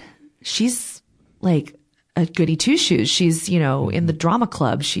Howard? She's like a goody two shoes. She's, you know, in the drama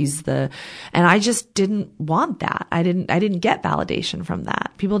club. And I just didn't want that. I didn't get validation from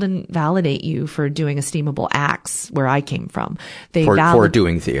that. People didn't validate you for doing esteemable acts where I came from. For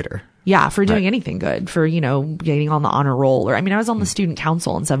doing theater. Yeah, for doing anything good, for, you know, getting on the honor roll. Or, I mean, I was on the student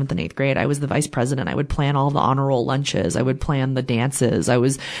council in 7th and 8th grade. I was the vice president. I would plan all the honor roll lunches. I would plan the dances. I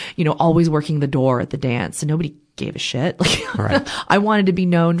was, you know, always working the door at the dance and nobody gave a shit. Like, I wanted to be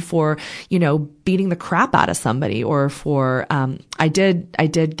known for, you know, beating the crap out of somebody or for, I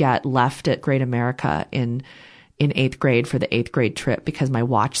did get left at Great America in 8th grade for the 8th grade trip because my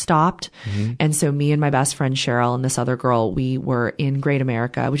watch stopped. And so me and my best friend Cheryl and this other girl, we were in Great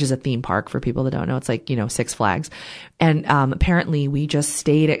America, which is a theme park for people that don't know. It's like, you know, Six Flags. And, apparently we just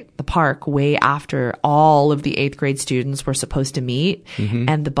stayed at the park way after all of the 8th grade students were supposed to meet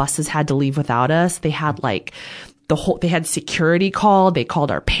and the buses had to leave without us. They had like they had security called. They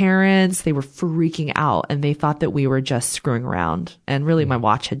called our parents. They were freaking out and they thought that we were just screwing around. And really my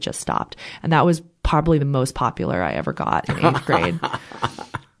watch had just stopped. And that was probably the most popular I ever got in 8th grade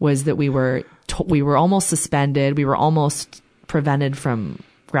was that we were almost suspended. We were almost prevented from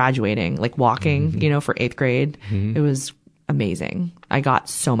graduating, like walking, you know, for 8th grade. It was amazing. I got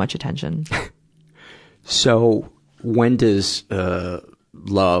so much attention. So when does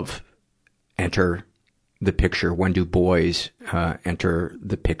love enter the picture? When do boys enter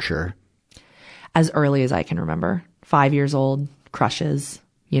the picture? As early as I can remember. 5 years old, crushes,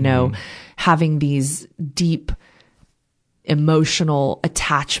 you know, having these deep emotional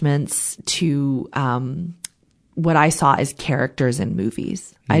attachments to what I saw as characters in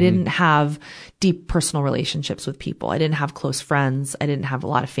movies. I didn't have deep personal relationships with people. I didn't have close friends. I didn't have a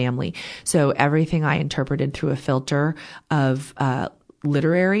lot of family. So everything I interpreted through a filter of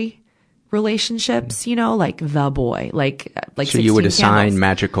literary relationships, you know, like the boy, like so you would assign Candles.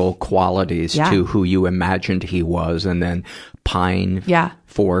 magical qualities to who you imagined he was and then pine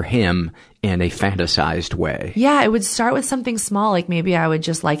for him in a fantasized way. Yeah, it would start with something small, like maybe I would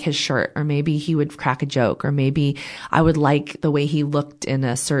just like his shirt, or maybe he would crack a joke, or maybe I would like the way he looked in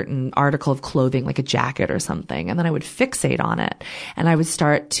a certain article of clothing, like a jacket or something. And then I would fixate on it. And I would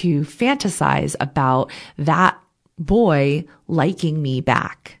start to fantasize about that boy liking me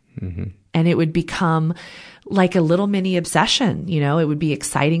back. Mm-hmm. And it would become like a little mini obsession. You know, it would be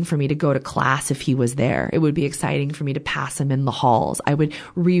exciting for me to go to class if he was there. It would be exciting for me to pass him in the halls. I would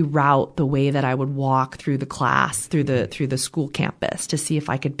reroute the way that I would walk through the class, through the school campus, to see if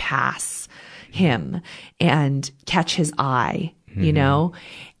I could pass him and catch his eye, you know?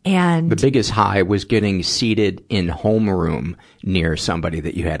 And the biggest high was getting seated in homeroom near somebody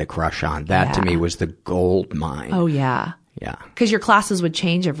that you had a crush on. That to me was the gold mine. Oh, yeah. Yeah. Because your classes would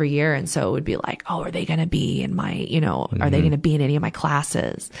change every year. And so it would be like, oh, are they going to be in my, you know, are they going to be in any of my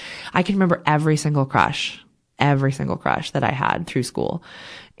classes? I can remember every single crush that I had through school.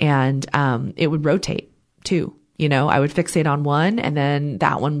 And it would rotate too. You know, I would fixate on one and then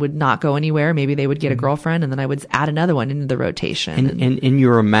that one would not go anywhere. Maybe they would get a girlfriend and then I would add another one into the rotation. And in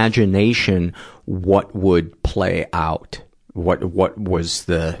your imagination, what would play out? What was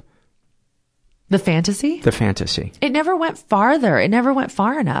the fantasy? The fantasy. It never went farther. It never went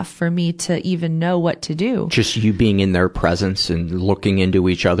far enough for me to even know what to do. Just you being in their presence and looking into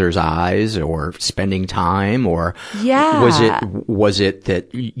each other's eyes, or spending time, or was it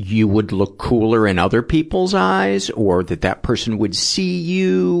that you would look cooler in other people's eyes, or that person would see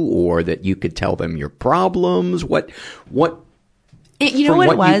you, or that you could tell them your problems? You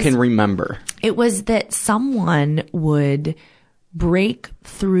can remember. It was that someone would break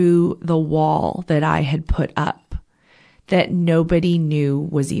through the wall that I had put up that nobody knew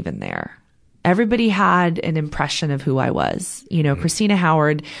was even there. Everybody had an impression of who I was. You know, Christina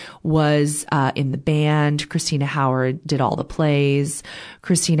Howard was in the band. Christina Howard did all the plays.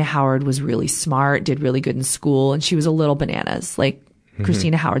 Christina Howard was really smart, did really good in school, and she was a little bananas, like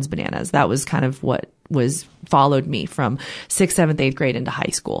Christina Howard's bananas. That was kind of what followed me from 6th, 7th, 8th grade into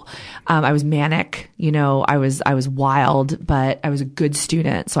high school. I was manic, you know, I was wild, but I was a good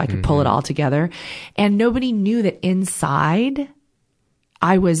student, so I could pull it all together. And nobody knew that inside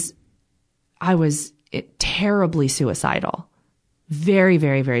I was terribly suicidal. Very,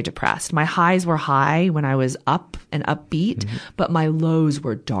 very, very depressed. My highs were high when I was up and upbeat, but my lows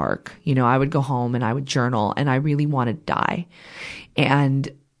were dark. You know, I would go home and I would journal, and I really wanted to die. And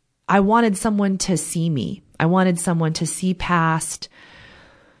I wanted someone to see me. I wanted someone to see past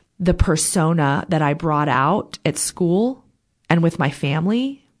the persona that I brought out at school and with my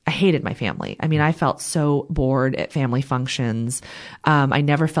family. I hated my family. I mean, I felt so bored at family functions. I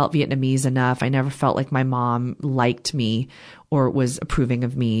never felt Vietnamese enough. I never felt like my mom liked me or was approving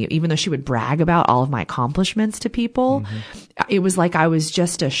of me, even though she would brag about all of my accomplishments to people. It was like I was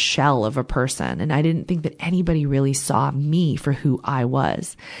just a shell of a person, and I didn't think that anybody really saw me for who I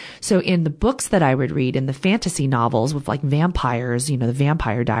was. So in the books that I would read, in the fantasy novels with like vampires, you know, the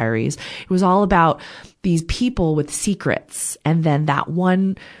Vampire Diaries, it was all about these people with secrets. And then that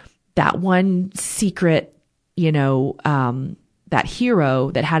one secret, you know, that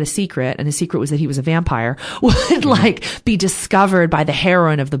hero that had a secret, and his secret was that he was a vampire, would like be discovered by the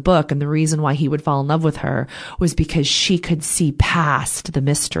heroine of the book. And the reason why he would fall in love with her was because she could see past the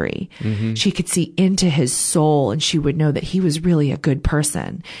mystery. She could see into his soul, and she would know that he was really a good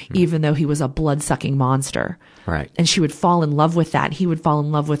person, even though he was a blood-sucking monster. Right. And she would fall in love with that. And he would fall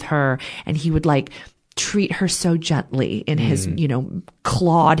in love with her, and he would like treat her so gently in his, you know,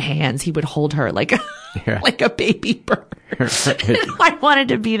 clawed hands. He would hold her like like a baby bird. I wanted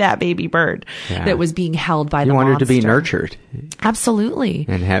to be that baby bird that was being held by the monster. You wanted to be nurtured. Absolutely.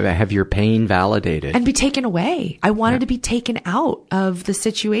 And have your pain validated. And be taken away. I wanted to be taken out of the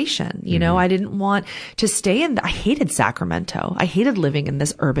situation. You know, I didn't want to stay I hated Sacramento. I hated living in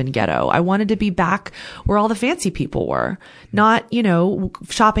this urban ghetto. I wanted to be back where all the fancy people were, not, you know,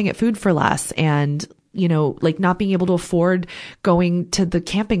 shopping at Food for Less and, you know, like not being able to afford going to the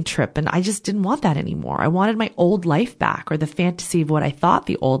camping trip. And I just didn't want that anymore. I wanted my old life back, or the fantasy of what I thought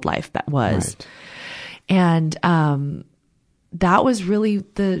the old life was. Right. And, that was really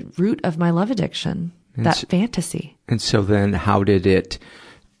the root of my love addiction, that fantasy. And so then how did it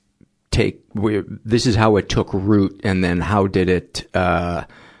this is how it took root, and then how did it,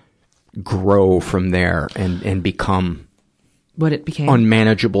 grow from there and become what it became?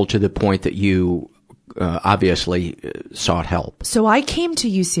 Unmanageable to the point that you obviously sought help. So I came to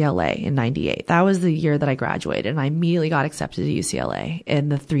UCLA in 98. That was the year that I graduated, and I immediately got accepted to UCLA in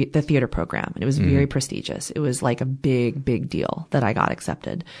the theater program. And it was very prestigious. It was like a big, big deal that I got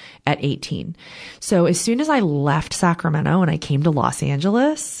accepted at 18. So as soon as I left Sacramento and I came to Los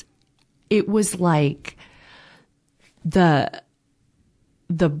Angeles, it was like the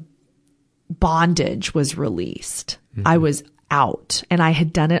bondage was released. I was out, and I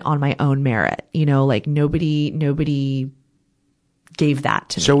had done it on my own merit. You know, like nobody gave that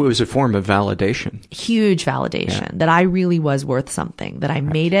to me. So it was a form of validation. Huge validation that I really was worth something, that I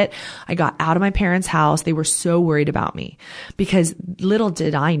made it. I got out of my parents' house. They were so worried about me because little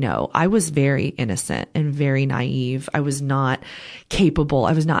did I know, I was very innocent and very naive. I was not capable.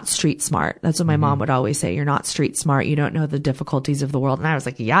 I was not street smart. That's what my mom would always say. You're not street smart. You don't know the difficulties of the world. And I was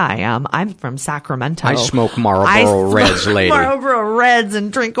like, yeah, I am. I'm from Sacramento. I smoke Marlboro Reds, lady. Marlboro Reds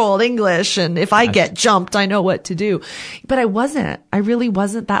and drink Old English. And if I get jumped, I know what to do. But I wasn't. I really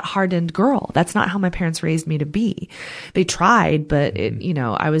wasn't that hardened girl. That's not how my parents raised me to be. They tried, but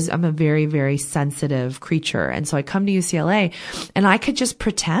I'm a very, very sensitive creature. And so I come to UCLA and I could just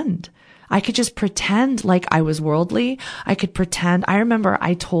pretend. I could just pretend like I was worldly. I could pretend. I remember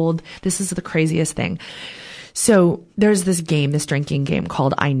this is the craziest thing. So there's this drinking game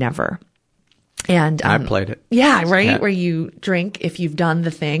called I Never. And I played it. Yeah, right? Yeah. Where you drink if you've done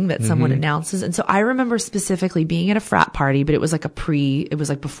the thing that someone announces. And so I remember specifically being at a frat party, but it was like it was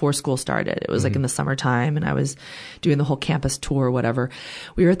like before school started. It was like in the summertime, and I was doing the whole campus tour or whatever.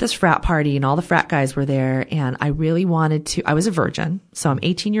 We were at this frat party and all the frat guys were there, and I really I was a virgin. So I'm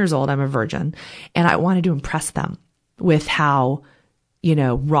 18 years old. I'm a virgin, and I wanted to impress them with how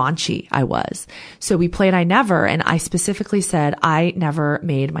raunchy I was. So we played I Never, and I specifically said, I never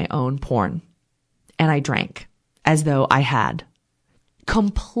made my own porn. And I drank as though I had.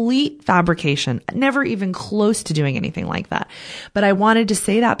 Complete fabrication. Never even close to doing anything like that. But I wanted to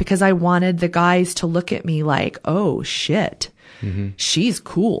say that because I wanted the guys to look at me like, oh shit, she's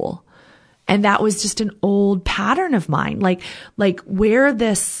cool. And that was just an old pattern of mine. Like where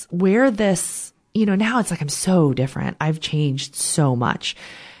this, now it's like I'm so different. I've changed so much.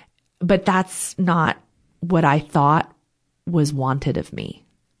 But that's not what I thought was wanted of me.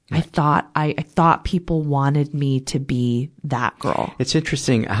 I thought people wanted me to be that girl. It's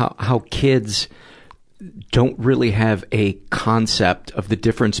interesting how kids don't really have a concept of the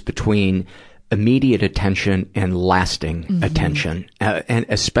difference between immediate attention and lasting attention, and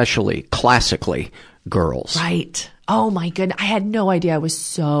especially classically girls. Right. Oh my goodness. I had no idea. I was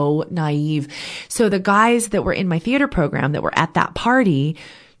so naive. So the guys that were in my theater program that were at that party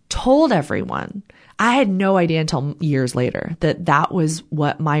told everyone. I had no idea until years later that was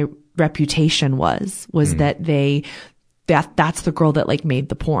what my reputation was that that's the girl that like made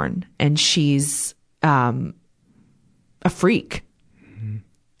the porn, and she's a freak.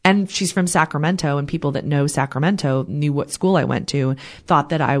 And she's from Sacramento, and people that know Sacramento knew what school I went to, thought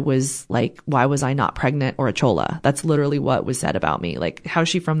that I was like, why was I not pregnant or a chola? That's literally what was said about me. Like, how's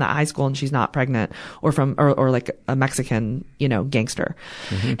she from that high school and she's not pregnant, or like a Mexican, gangster.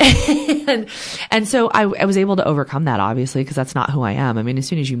 And so I was able to overcome that, obviously, because that's not who I am. I mean, as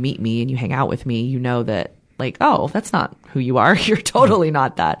soon as you meet me and you hang out with me, you know that, like, oh, that's not who you are. You're totally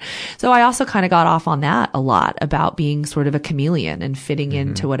not that. So I also kind of got off on that a lot about being sort of a chameleon and fitting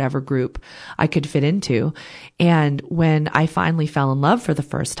into whatever group I could fit into. And when I finally fell in love for the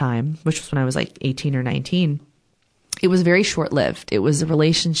first time, which was when I was like 18 or 19, it was very short-lived. It was a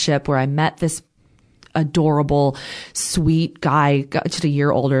relationship where I met this adorable, sweet guy, just a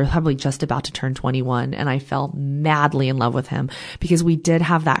year older, probably just about to turn 21. And I fell madly in love with him because we did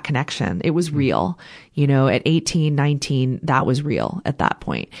have that connection. It was real. At 18, 19, that was real at that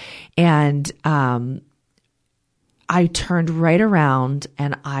point. And, I turned right around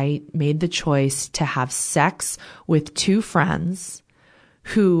and I made the choice to have sex with two friends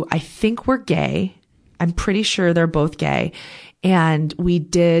who I think were gay. I'm pretty sure they're both gay. And we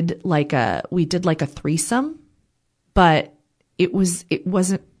did like a threesome, but it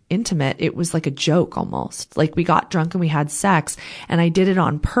wasn't intimate. It was like a joke almost. Like, we got drunk and we had sex, and I did it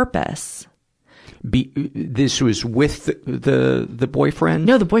on purpose. This was with the boyfriend?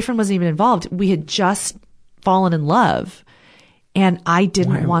 No, the boyfriend wasn't even involved. We had just fallen in love, and I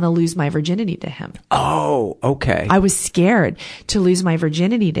didn't want to lose my virginity to him. Oh, okay. I was scared to lose my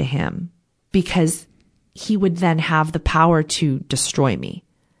virginity to him because he would then have the power to destroy me.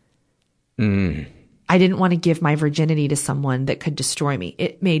 I didn't want to give my virginity to someone that could destroy me.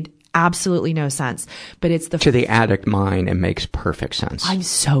 It made absolutely no sense, but it's to the addict mind, it makes perfect sense. I'm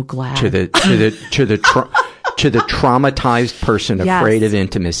so glad. to the traumatized person afraid of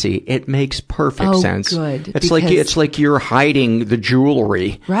intimacy, it makes perfect sense. Good. It's like you're hiding the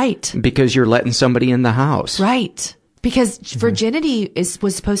jewelry. Right. Because you're letting somebody in the house. Right. Because virginity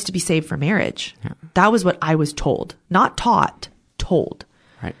was supposed to be saved for marriage. Yeah. That was what I was told. Not taught, told.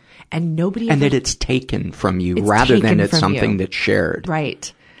 Right. And nobody And that it's taken from you rather than it's something that's shared.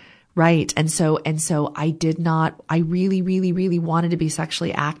 Right. Right. And so I really, really, really wanted to be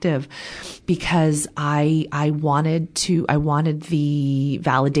sexually active because I wanted the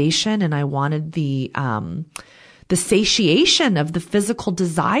validation and I wanted the satiation of the physical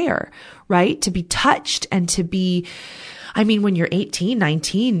desire, right? To be touched and to be, I mean, when you're 18,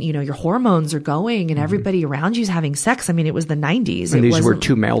 19, your hormones are going and everybody around you is having sex. I mean, it was the 90s. And these were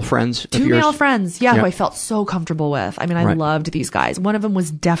two male friends of yours? Two male friends, who I felt so comfortable with. I mean, I loved these guys. One of them was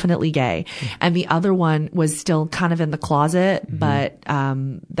definitely gay, and the other one was still kind of in the closet, but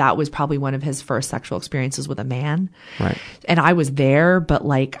that was probably one of his first sexual experiences with a man. Right. And I was there, but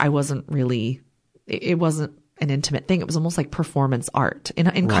I wasn't really, it wasn't an intimate thing. It was almost like performance art.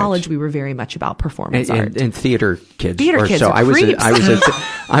 In college, we were very much about performance art. And theater kids. Theater kids are creeps.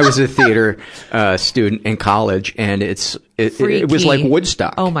 I was a theater student in college, and it was like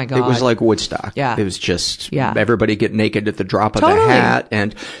Woodstock. Oh my God. It was like Woodstock. Yeah. It was just everybody get naked at the drop of a hat,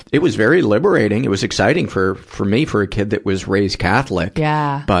 and it was very liberating. It was exciting for me, for a kid that was raised Catholic.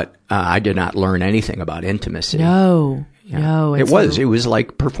 Yeah. But I did not learn anything about intimacy. No. Yeah. No, it was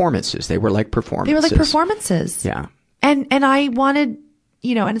like performances. They were like performances. Yeah. And I wanted,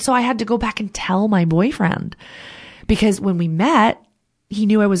 and so I had to go back and tell my boyfriend, because when we met, he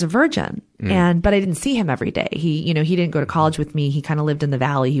knew I was a virgin, but I didn't see him every day. He didn't go to college with me. He kind of lived in the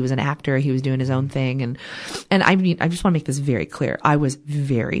valley. He was an actor. He was doing his own thing. And I mean, I just want to make this very clear. I was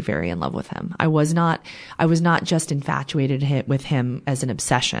very, very in love with him. I was not just infatuated with him as an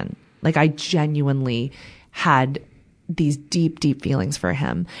obsession. Like, I genuinely had these deep, deep feelings for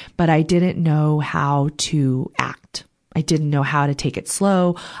him, but I didn't know how to act. I didn't know how to take it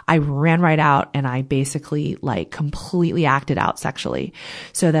slow. I ran right out and I basically completely acted out sexually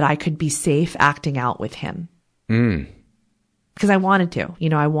so that I could be safe acting out with him. Because I wanted to,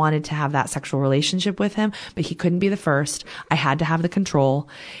 I wanted to have that sexual relationship with him, but he couldn't be the first. I had to have the control,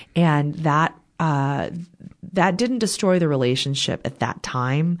 and that didn't destroy the relationship at that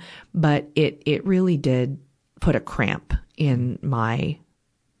time, but it really did put a cramp in my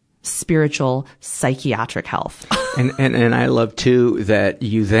spiritual psychiatric health. and I love too that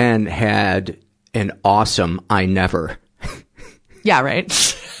you then had an awesome I never. Yeah, right.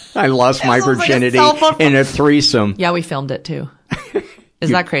 I lost my virginity in a threesome. Yeah, we filmed it too. Is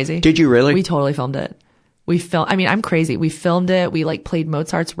that crazy? Did you really? We totally filmed it. I'm crazy. We filmed it. We played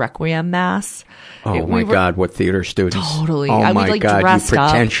Mozart's Requiem Mass. Oh my God, what theater students. Totally. Oh my God, you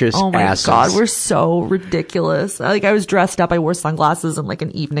pretentious asses. Oh my God, we're so ridiculous. I was dressed up. I wore sunglasses and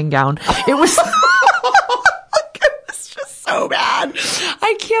an evening gown. It was, it was just so bad.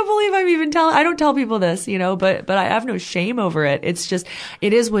 I can't believe I'm even I don't tell people this, but I have no shame over it. It's just,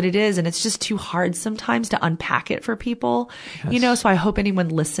 it is what it is. And it's just too hard sometimes to unpack it for people, so I hope anyone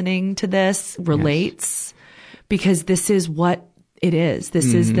listening to this relates, because this is what it is.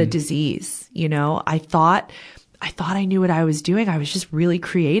 This is the disease. I thought I knew what I was doing. I was just really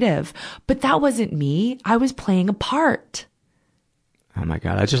creative, but that wasn't me. I was playing a part. Oh my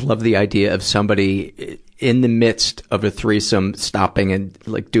God. I just love the idea of somebody in the midst of a threesome stopping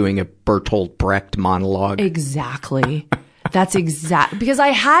and doing a Bertolt Brecht monologue. Exactly. That's because I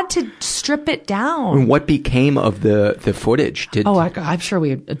had to strip it down. And what became of the footage? I'm sure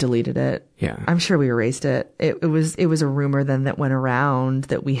we deleted it. Yeah. I'm sure we erased it. It was a rumor then that went around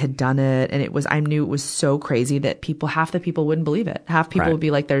that we had done it. And I knew it was so crazy that half the people wouldn't believe it. Half people would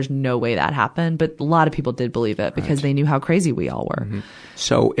be like, there's no way that happened. But a lot of people did believe it because they knew how crazy we all were.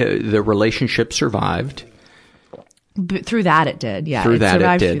 So the relationship survived. But through that it did. Yeah. It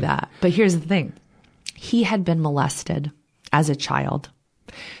survived through that. But here's the thing. He had been molested as a child.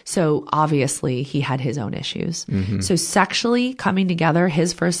 So obviously he had his own issues. So sexually coming together,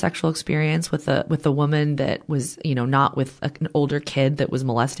 his first sexual experience with a woman that was, not with an older kid that was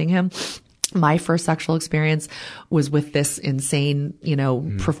molesting him. My first sexual experience was with this insane,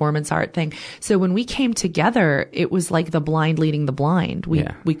 performance art thing. So when we came together, it was like the blind leading the blind.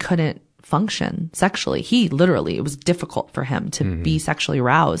 We couldn't function sexually. It was difficult for him to be sexually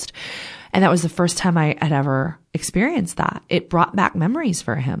aroused. And that was the first time I had ever experienced that. It brought back memories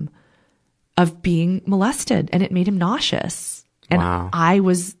for him of being molested, and it made him nauseous. And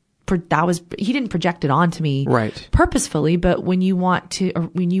he didn't project it onto me purposefully, but when you want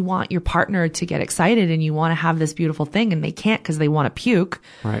your partner to get excited and you want to have this beautiful thing and they can't because they want to puke,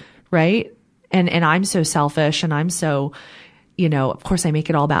 right? And I'm so selfish, and I'm so, of course I make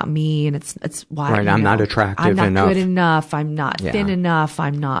it all about me, and it's why. Right. I'm not attractive enough. I'm not good enough. I'm not thin enough.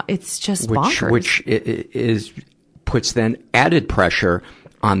 I'm not, it's just bonkers. Which puts then added pressure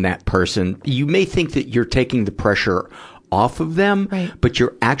on that person. You may think that you're taking the pressure off of them, right, but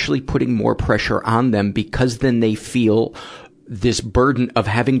you're actually putting more pressure on them, because then they feel this burden of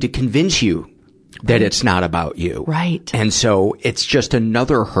having to convince you that it's not about you. Right. And so it's just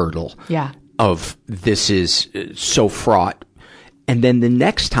another hurdle of this is so fraught. And then the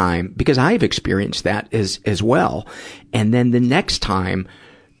next time, because I've experienced that as well, and then the next time,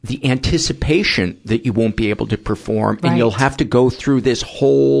 the anticipation that you won't be able to perform, and you'll have to go through this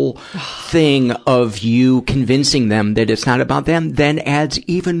whole thing of you convincing them that it's not about them, then adds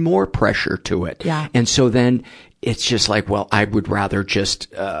even more pressure to it. Yeah. And so then it's just like, well, I would rather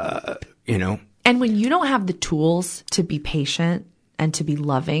just, And when you don't have the tools to be patient and to be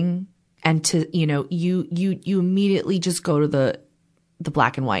loving and to, you immediately just go to the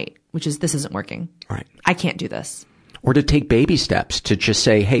black and white, which is, this isn't working. Right. I can't do this. Or to take baby steps, to just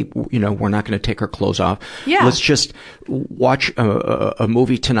say, hey, we're not going to take our clothes off. Yeah. Let's just watch a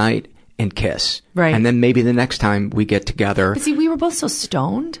movie tonight and kiss. Right. And then maybe the next time we get together. But see, we were both so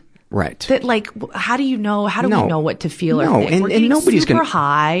stoned. Right. That how do you know? How do we know what to feel or think? We're and nobody's super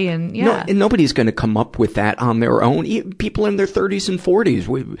high, and and nobody's going to come up with that on their own. People in their 30s and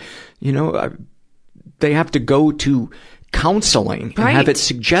 40s, they have to go to counseling and have it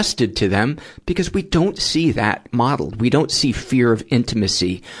suggested to them, because we don't see that modeled. We don't see fear of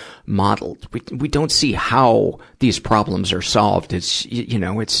intimacy modeled. We don't see how these problems are solved. It's,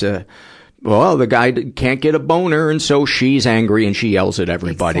 well, the guy can't get a boner, and so she's angry and she yells at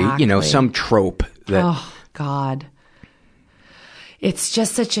everybody. Exactly. Some trope that. Oh, God. It's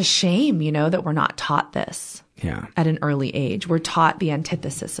just such a shame, that we're not taught this at an early age. We're taught the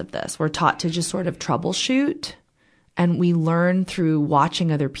antithesis of this. We're taught to just sort of troubleshoot, and we learn through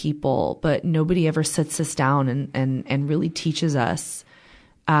watching other people, but nobody ever sits us down and really teaches us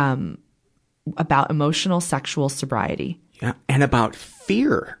about emotional sexual sobriety. Yeah, and about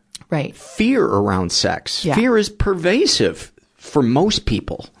fear. Right. Fear around sex. Yeah. Fear is pervasive for most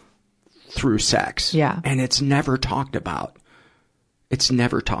people through sex. Yeah. And it's never talked about. It's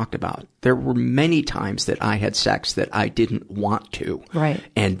never talked about. There were many times that I had sex that I didn't want to. Right.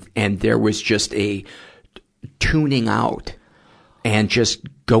 And there was just a tuning out and just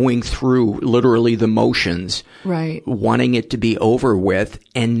going through literally the motions. Right. Wanting it to be over with,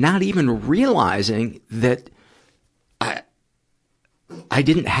 and not even realizing that I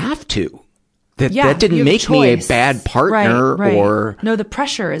didn't have to. That didn't make me a bad partner. Right. Or. No, the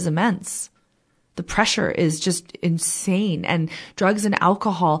pressure is immense. The pressure is just insane. And drugs and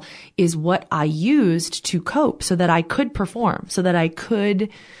alcohol is what I used to cope so that I could perform, so that I could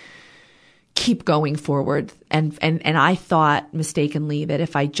keep going forward. And I thought mistakenly that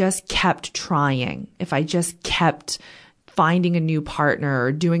if I just kept trying, if I just kept finding a new partner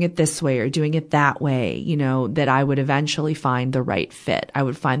or doing it this way or doing it that way, that I would eventually find the right fit. I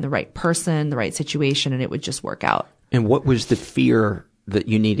would find the right person, the right situation, and it would just work out. And what was the fear that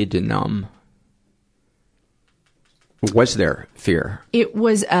you needed to numb? Was there fear? It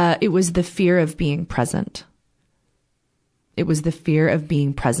was the fear of being present. It was the fear of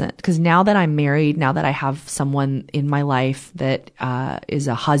being present. Because now that I'm married, now that I have someone in my life that is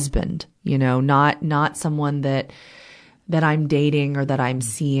a husband, not someone that I'm dating or that I'm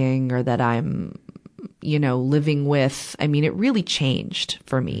seeing or that I'm, living with. I mean, it really changed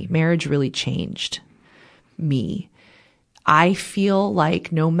for me. Marriage really changed me. I feel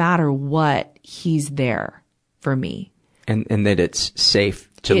like no matter what, he's there for me. And that it's safe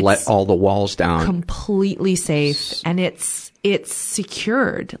to let all the walls down. Completely safe. And it's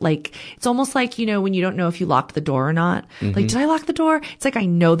secured. Like, it's almost like, when you don't know if you locked the door or not. Mm-hmm. Like, did I lock the door? It's like, I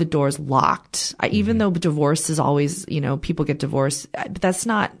know the door's locked. Even though divorce is always, people get divorced, but that's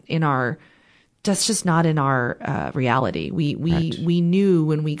just not in our reality. We knew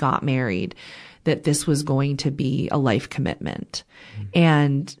when we got married that this was going to be a life commitment.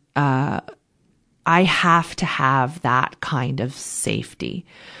 And, I have to have that kind of safety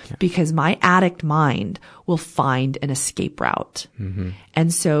because my addict mind will find an escape route. Mm-hmm.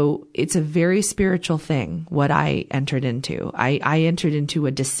 And so it's a very spiritual thing, what I entered into. I entered into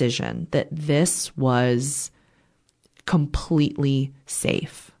a decision that this was completely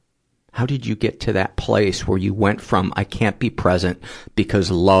safe. How did you get to that place where you went from, I can't be present because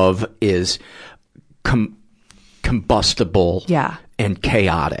love is combustible and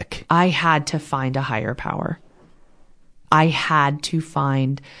chaotic? I had to find a higher power. I had to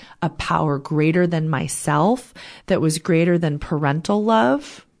find a power greater than myself, that was greater than parental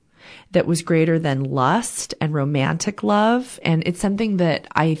love, that was greater than lust and romantic love. And it's something that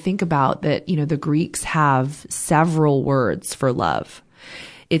I think about, that, you know, the Greeks have several words for love.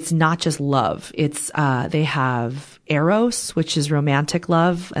 It's not just love. It's, they have eros, which is romantic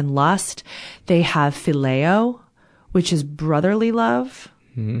love and lust. They have phileo, which is brotherly love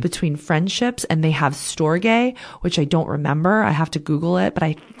between friendships. And they have storge, which I don't remember. I have to Google it, but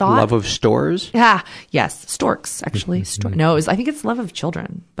I thought. Love of stores? Yeah. Yes. Storks, actually. No, I think it's love of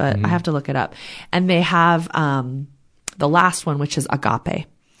children, but I have to look it up. And they have, the last one, which is agape,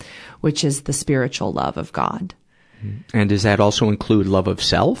 which is the spiritual love of God. And does that also include love of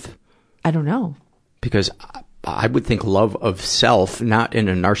self? I don't know. Because I would think love of self, not in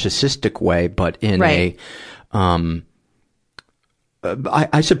a narcissistic way, but in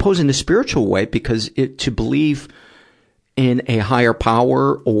I suppose in a spiritual way, because to believe in a higher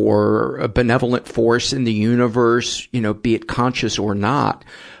power or a benevolent force in the universe, you know, be it conscious or not,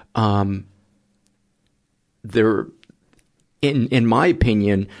 there, in my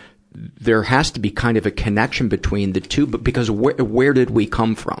opinion, there has to be kind of a connection between the two, but because where did we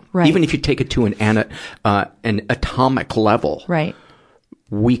come from? Right. Even if you take it to an atomic level. Right.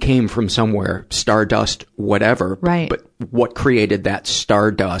 We came from somewhere, stardust, whatever. Right. But what created that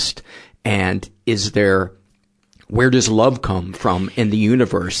stardust? And where does love come from in the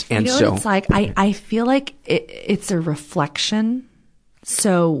universe? And you know what it's like? I feel like it's a reflection.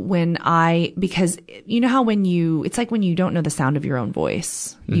 So because you know how it's like when you don't know the sound of your own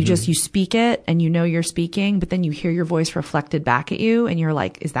voice, you speak it and you know you're speaking, but then you hear your voice reflected back at you and you're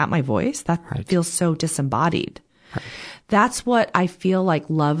like, is that my voice? That feels so disembodied. Right. That's what I feel like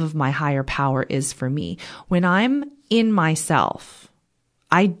love of my higher power is for me. When I'm in myself,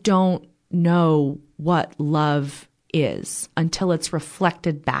 I don't know what love is until it's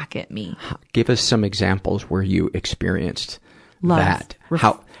reflected back at me. Give us some examples where you experienced love. That.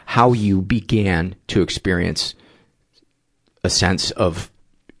 How you began to experience a sense of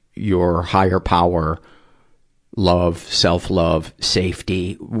your higher power, love, self-love,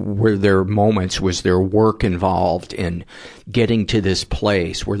 safety. Were there moments, was there work involved in getting to this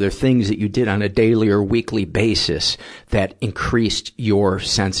place? Were there things that you did on a daily or weekly basis that increased your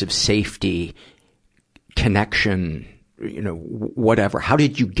sense of safety, connection, you know, whatever? How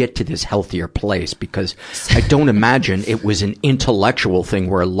did you get to this healthier place? Because I don't imagine it was an intellectual thing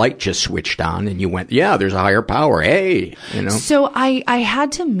where a light just switched on and you went, yeah, there's a higher power. Hey, you know. So I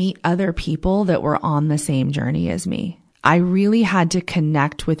had to meet other people that were on the same journey as me. I really had to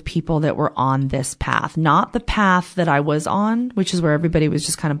connect with people that were on this path, not the path that I was on, which is where everybody was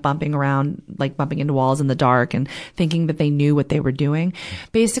just kind of bumping around, like bumping into walls in the dark and thinking that they knew what they were doing.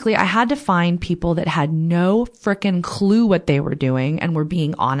 Basically, I had to find people that had no frickin' clue what they were doing and were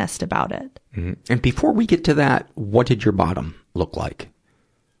being honest about it. Mm-hmm. And before we get to that, what did your bottom look like?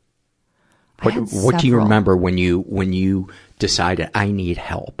 What do you remember when you decided I need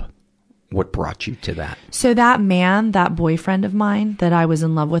help? What brought you to that? So that boyfriend of mine that I was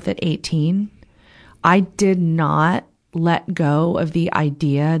in love with at 18, I did not let go of the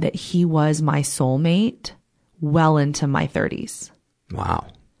idea that he was my soulmate well into my 30s. Wow.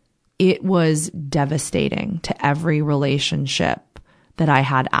 It was devastating to every relationship that I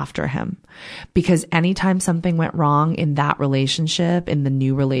had after him, because anytime something went wrong in that relationship, in the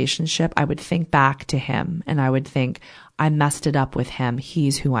new relationship, I would think back to him and I would think, I messed it up with him.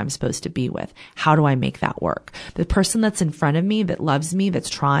 He's who I'm supposed to be with. How do I make that work? The person that's in front of me, that loves me, that's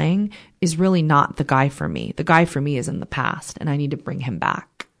trying, is really not the guy for me. The guy for me is in the past, and I need to bring him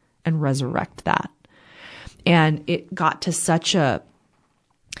back and resurrect that. And it got to the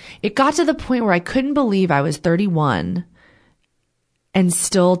point where I couldn't believe I was 31 and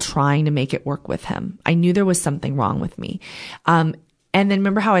still trying to make it work with him. I knew there was something wrong with me. And then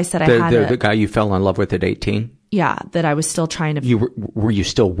remember how I said the guy you fell in love with at 18? Yeah, that I was still trying to. Were you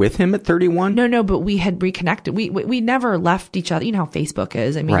still with him at 31? No, but we had reconnected. We never left each other. You know how Facebook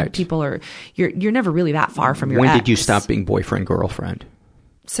is. I mean, right. People are. You're never really that far from your ex. When did you stop being boyfriend girlfriend?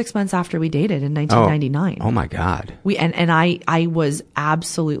 6 months after we dated in 1999. Oh my God. I was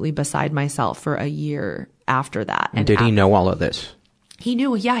absolutely beside myself for a year after that. And did he know all of this? He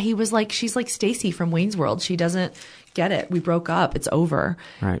knew. Yeah, he was like, she's like Stacy from Wayne's World. She doesn't get it. We broke up. It's over.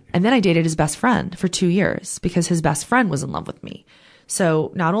 Right. And then I dated his best friend for 2 years because his best friend was in love with me.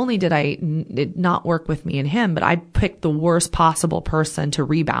 So not only did it not work with me and him, but I picked the worst possible person to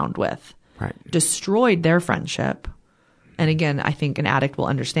rebound with. Right. Destroyed their friendship. And again, I think an addict will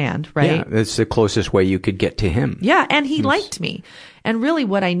understand, right? Yeah, that's the closest way you could get to him. Yeah, and he liked me. And really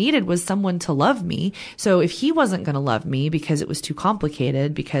what I needed was someone to love me. So if he wasn't going to love me because it was too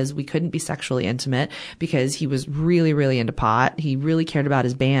complicated, because we couldn't be sexually intimate, because he was really, really into pot, he really cared about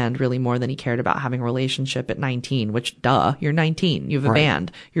his band really more than he cared about having a relationship at 19, which you're 19, you have a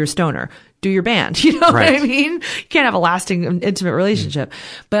band, you're a stoner. Do your band. You know what I mean? You can't have a lasting, intimate relationship.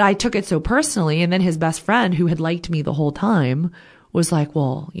 But I took it so personally. And then his best friend, who had liked me the whole time, was like,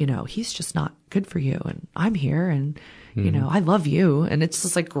 well, you know, he's just not good for you. And I'm here and, you know, I love you. And it's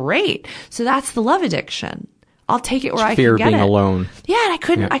just like, great. So that's the love addiction. I'll take it where I can get it. Fear of being alone. Yeah.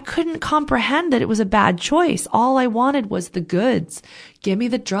 And I couldn't comprehend that it was a bad choice. All I wanted was the goods. Give me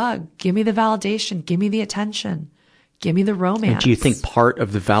the drug. Give me the validation. Give me the attention. Give me the romance. And do you think part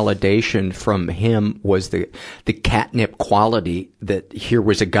of the validation from him was the catnip quality that here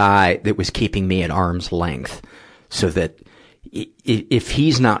was a guy that was keeping me at arm's length, so that if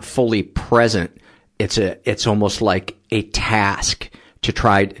he's not fully present, it's almost like a task to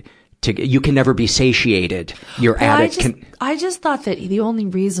try to, you can never be satiated. I just thought that the only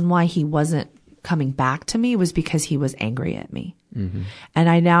reason why he wasn't coming back to me was because he was angry at me. Mm-hmm.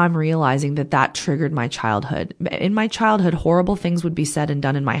 And now I'm realizing that triggered my childhood. In my childhood, horrible things would be said and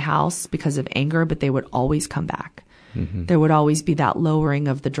done in my house because of anger, but they would always come back. Mm-hmm. There would always be that lowering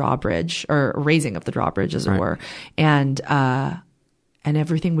of the drawbridge, or raising of the drawbridge, as it were. And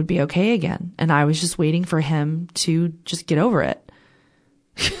everything would be okay again. And I was just waiting for him to just get over it.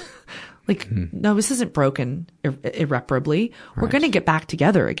 No, this isn't broken irreparably. We're going to get back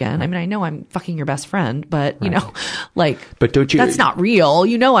together again. I mean, I know I'm fucking your best friend, but you know, but don't you, that's not real.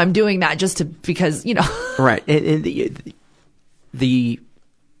 You know, I'm doing that because, you know. Right. And the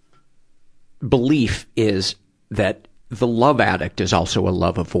belief is that the love addict is also a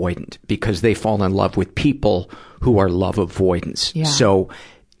love avoidant, because they fall in love with people who are love avoidants. Yeah. So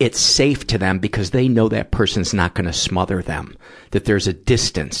it's safe to them because they know that person's not going to smother them, that there's a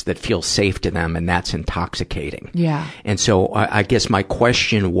distance that feels safe to them, and that's intoxicating. Yeah. And so I guess my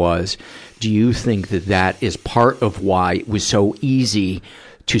question was, do you think that is part of why it was so easy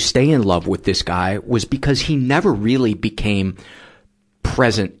to stay in love with this guy, was because he never really became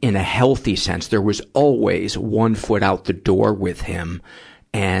present in a healthy sense? There was always one foot out the door with him,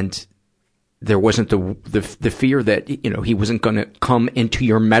 and there wasn't the fear that, you know, he wasn't going to come into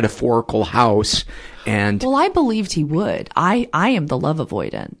your metaphorical house. And well, I believed he would. I am the love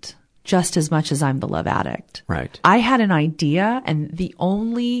avoidant just as much as I'm the love addict. Right. I had an idea, and the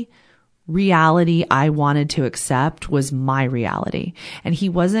only reality I wanted to accept was my reality, and he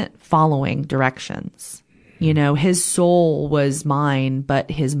wasn't following directions. You know, his soul was mine, but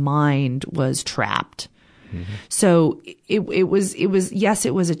his mind was trapped. Mm-hmm. So it was, yes,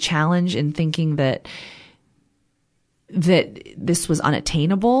 it was a challenge in thinking that this was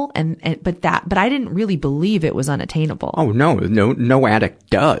unattainable, but I didn't really believe it was unattainable. Oh, no addict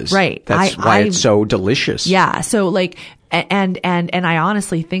does. Right. That's why it's so delicious. Yeah. So and I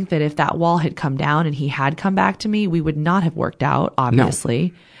honestly think that if that wall had come down and he had come back to me, we would not have worked out, obviously.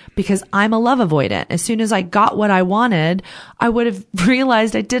 No. Because I'm a love avoidant. As soon as I got what I wanted, I would have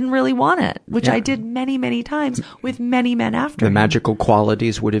realized I didn't really want it, which I did many, many times with many men after. The magical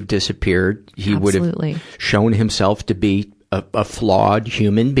qualities would have disappeared. He would have shown himself to be a flawed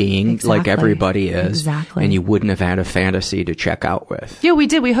human being, like everybody is. Exactly. And you wouldn't have had a fantasy to check out with. Yeah, we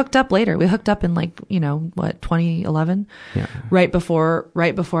did. We hooked up later. We hooked up in 2011? Yeah. Right before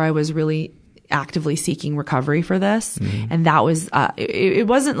I was really actively seeking recovery for this. Mm-hmm. And that was, it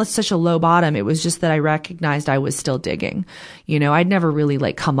wasn't such a low bottom. It was just that I recognized I was still digging. You know, I'd never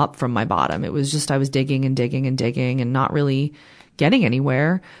really come up from my bottom. It was just, I was digging and digging and digging and not really getting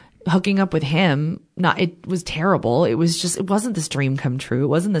anywhere. Hooking up with him, it was terrible. It wasn't this dream come true. It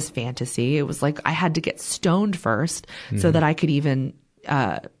wasn't this fantasy. It was like I had to get stoned first so that I could even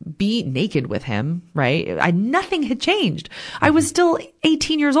be naked with him, right? Nothing had changed. I was still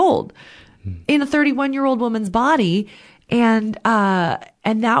 18 years old in a 31-year-old woman's body. And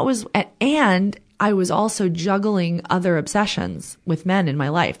that was, and I was also juggling other obsessions with men in my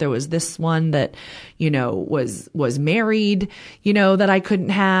life. There was this one that, was married, that I couldn't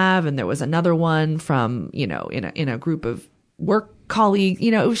have. And there was another one from, in a group of work colleagues,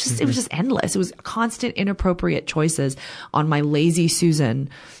 it was just endless. It was constant inappropriate choices on my lazy Susan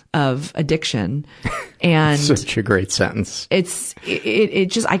of addiction. And such a great sentence.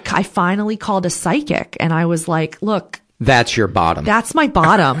 I finally called a psychic and I was like, look, that's your bottom. That's my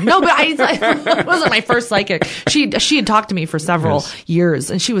bottom. No, but it wasn't my first psychic. She had talked to me for several years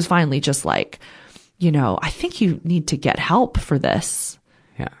and she was finally just like, I think you need to get help for this.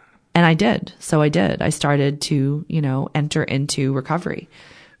 Yeah. And I did. So I did. I started to, enter into recovery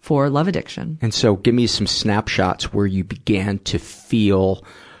for love addiction. And so give me some snapshots where you began to feel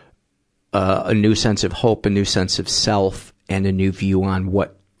a new sense of hope, a new sense of self, and a new view on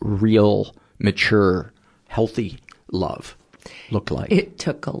what real, mature, healthy love looked like. It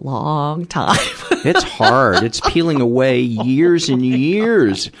took a long time. It's hard. It's peeling away years and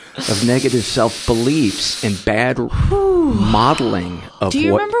years of negative self-beliefs and bad modeling of Do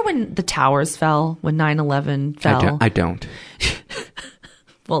you remember when the towers fell, when 9/11 fell? I don't.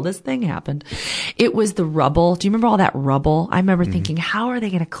 Well, this thing happened. It was the rubble. Do you remember all that rubble? I remember thinking, how are they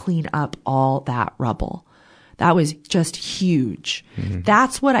going to clean up all that rubble? That was just huge.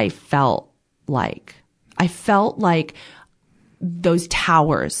 That's what I felt like. I felt like those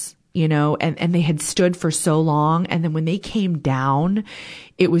towers, you know, and they had stood for so long. And then when they came down,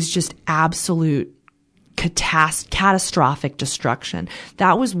 it was just absolute catastrophic destruction.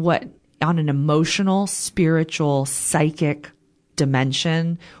 That was what, on an emotional, spiritual, psychic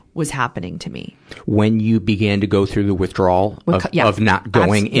dimension, was happening to me. When you began to go through the withdrawal of not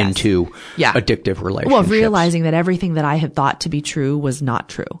going into addictive relationships. Well, realizing that everything that I had thought to be true was not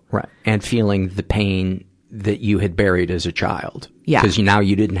true. Right. And feeling the pain that you had buried as a child. Yeah. Because now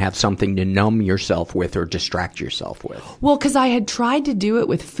you didn't have something to numb yourself with or distract yourself with. Well, because I had tried to do it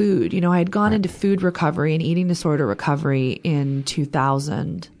with food. You know, I had gone into food recovery and eating disorder recovery in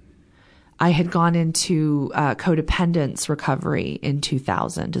 2000. I had gone into codependence recovery in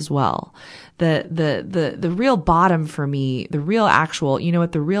 2000 as well. The real bottom for me, the real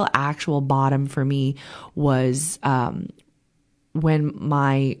actual bottom for me was when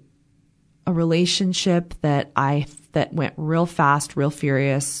a relationship that went real fast, real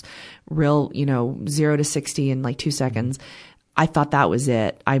furious, real, 0 to 60 in like 2 seconds. I thought that was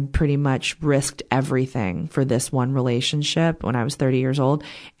it. I pretty much risked everything for this one relationship when I was 30 years old,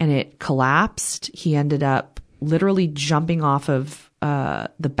 and it collapsed. He ended up literally jumping off of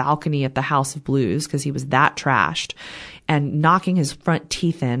the balcony at the House of Blues because he was that trashed, and knocking his front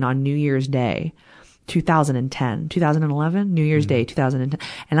teeth in on New Year's Day, 2011, New Year's Day, 2010.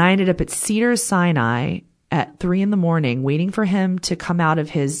 And I ended up at Cedars-Sinai at 3 a.m. waiting for him to come out of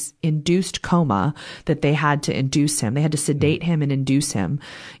his induced coma that they had to induce him. They had to sedate him and induce him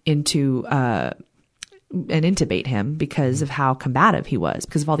into, and intubate him because of how combative he was,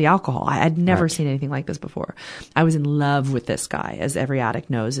 because of all the alcohol. I had never seen anything like this before. I was in love with this guy, as every addict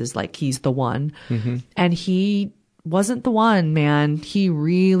knows, is like, he's the one. And he wasn't the one, man. He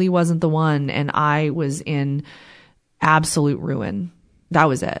really wasn't the one. And I was in absolute ruin. That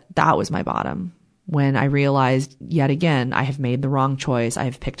was it. That was my bottom. When I realized yet again, I have made the wrong choice. I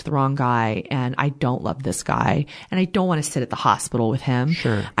have picked the wrong guy, and I don't love this guy, and I don't want to sit at the hospital with him.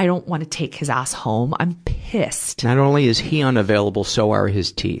 Sure. I don't want to take his ass home. I'm pissed. Not only is he unavailable, so are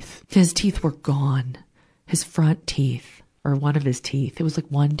his teeth. His teeth were gone. His front teeth, or one of his teeth. It was like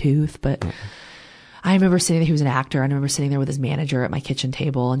one tooth, but I remember sitting there. He was an actor. I remember sitting there with his manager at my kitchen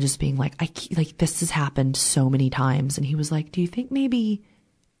table and just being like, this has happened so many times. And he was like, do you think maybe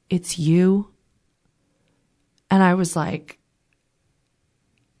it's you? And I was like,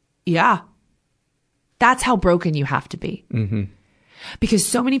 yeah, that's how broken you have to be. Because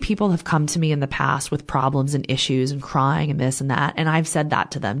so many people have come to me in the past with problems and issues and crying and this and that. And I've said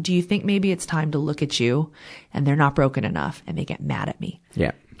that to them. Do you think maybe it's time to look at you? And they're not broken enough, and they get mad at me.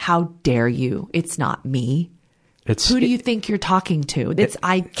 Yeah. How dare you? It's not me. Who do you think you're talking to?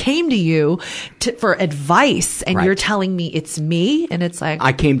 I came to you for advice, and you're telling me it's me, and it's like,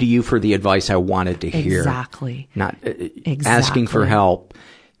 I came to you for the advice I wanted to hear. Exactly. Not asking for help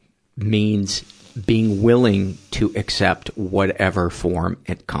means being willing to accept whatever form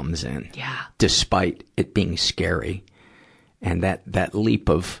it comes in. Yeah. Despite it being scary. And that leap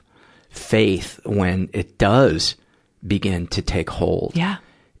of faith when it does begin to take hold. Yeah.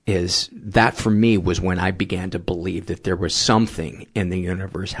 Is that for me was when I began to believe that there was something in the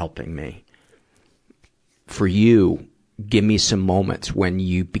universe helping me. For you, give me some moments when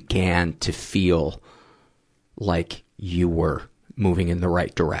you began to feel like you were moving in the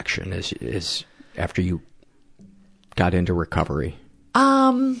right direction as after you got into recovery.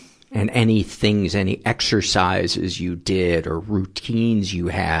 And any exercises you did or routines you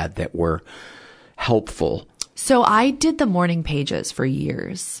had that were helpful. So I did the morning pages for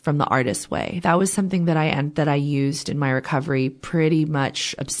years from The Artist's Way. That was something that I used in my recovery pretty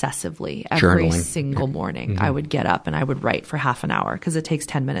much obsessively. Every Journaling. single morning I would get up and I would write for half an hour, because it takes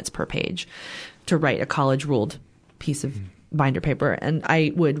 10 minutes per page to write a college ruled piece of binder paper. And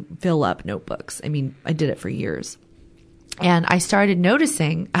I would fill up notebooks. I mean, I did it for years. And I started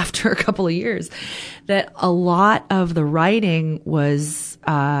noticing after a couple of years that a lot of the writing was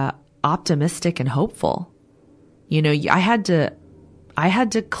optimistic and hopeful. You know, I had to I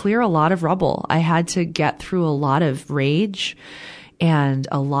had to clear a lot of rubble. I had to get through a lot of rage and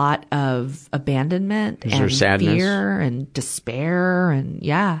a lot of abandonment and fear and despair. And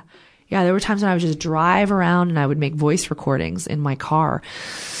yeah, there were times when I would just drive around and I would make voice recordings in my car.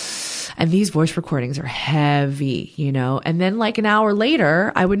 And these voice recordings are heavy, you know, and then like an hour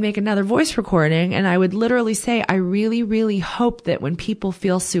later, I would make another voice recording and I would literally say, I really, really hope that when people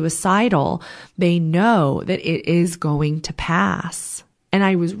feel suicidal, they know that it is going to pass. And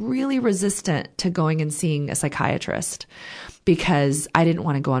I was really resistant to going and seeing a psychiatrist because I didn't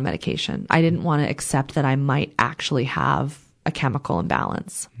want to go on medication. I didn't want to accept that I might actually have a chemical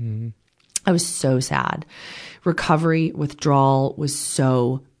imbalance. Mm-hmm. I was so sad. Recovery, withdrawal was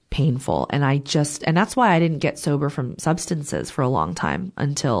so painful. And that's why I didn't get sober from substances for a long time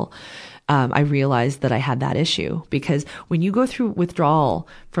until I realized that I had that issue. Because when you go through withdrawal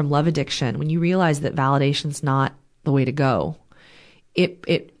from love addiction, when you realize that validation's not the way to go,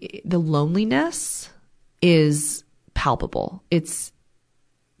 the loneliness is palpable. It's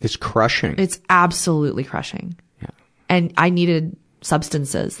crushing. It's absolutely crushing. Yeah. And I needed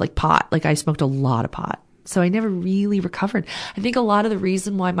substances like pot. Like I smoked a lot of pot. So I never really recovered. I think a lot of the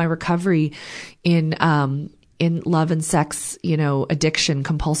reason why my recovery in love and sex, you know, addiction,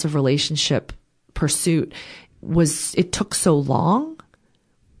 compulsive relationship pursuit it took so long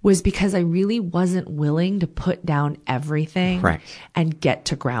was because I really wasn't willing to put down everything and get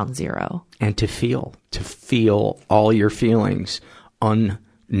to ground zero. And to feel all your feelings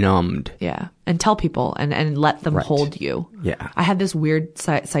unnumbed. Yeah. And tell people and let them hold you. Yeah. I had this weird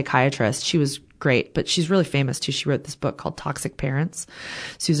psychiatrist. She was great, but she's really famous too. She wrote this book called Toxic Parents,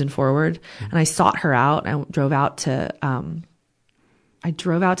 Susan Forward. Mm-hmm. And I sought her out. I drove out to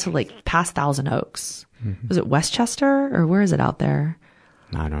like past Thousand Oaks. Mm-hmm. Was it Westchester or where is it out there?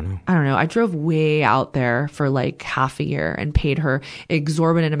 I don't know. I drove way out there for like half a year and paid her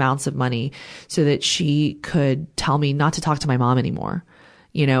exorbitant amounts of money so that she could tell me not to talk to my mom anymore.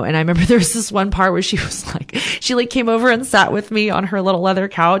 You know, and I remember there was this one part where she came over and sat with me on her little leather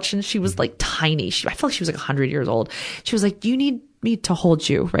couch and she was like tiny. I felt like she was like 100 years old. She was like, do you need me to hold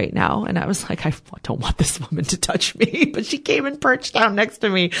you right now? And I was like, I don't want this woman to touch me, but she came and perched down next to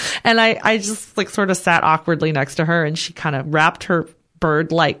me. And I just like sort of sat awkwardly next to her and she kind of wrapped her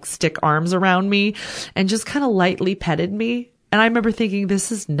bird-like stick arms around me and just kind of lightly petted me. And I remember thinking, this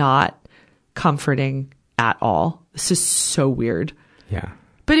is not comforting at all. This is so weird. Yeah.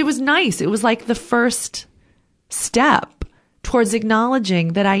 But it was nice. It was like the first step towards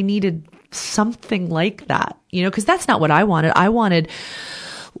acknowledging that I needed something like that, you know, because that's not what I wanted. I wanted,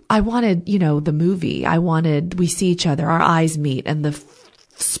 you know, the movie. We see each other, our eyes meet and the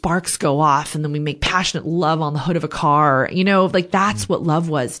sparks go off and then we make passionate love on the hood of a car. You know, like that's what love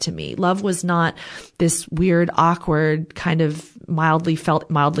was to me. Love was not this weird, awkward kind of mildly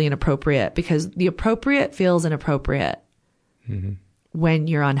inappropriate, because the appropriate feels inappropriate. Mm-hmm. When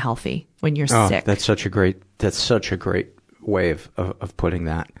you're unhealthy, when you're sick. That's such a great way of putting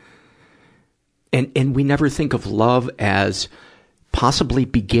that. And we never think of love as possibly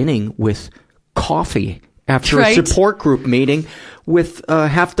beginning with coffee after a support group meeting with a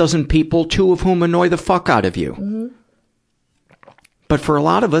half dozen people, two of whom annoy the fuck out of you. Mm-hmm. But for a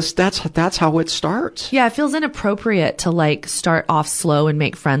lot of us, that's how it starts. Yeah, it feels inappropriate to like start off slow and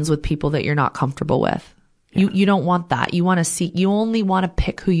make friends with people that you're not comfortable with. Yeah. You don't want that. You only want to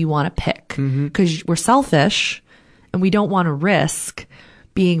pick who you want to pick because we're selfish and we don't want to risk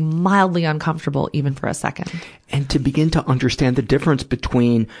being mildly uncomfortable even for a second. And to begin to understand the difference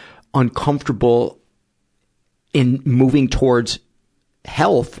between uncomfortable in moving towards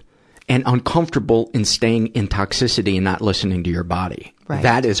health and uncomfortable in staying in toxicity and not listening to your body. Right.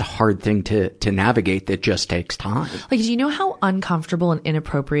 That is a hard thing to navigate that just takes time. Like, do you know how uncomfortable and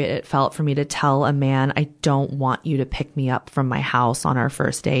inappropriate it felt for me to tell a man, I don't want you to pick me up from my house on our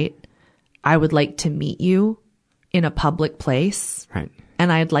first date. I would like to meet you in a public place. Right.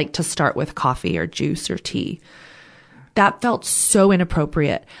 And I'd like to start with coffee or juice or tea. That felt so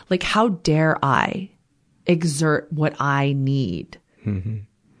inappropriate. Like, how dare I exert what I need? Mm-hmm.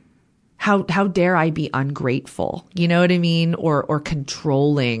 How dare I be ungrateful? You know what I mean? Or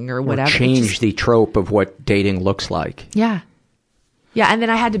controlling or whatever. Or change the trope of what dating looks like. Yeah. Yeah. And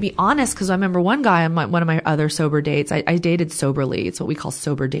then I had to be honest because I remember one guy on one of my other sober dates, I dated soberly. It's what we call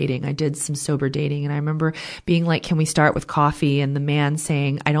sober dating. I did some sober dating. And I remember being like, can we start with coffee? And the man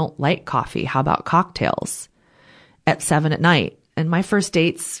saying, I don't like coffee. How about cocktails at 7 p.m. And my first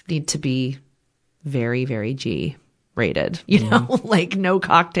dates need to be very, very G. rated, you know, like no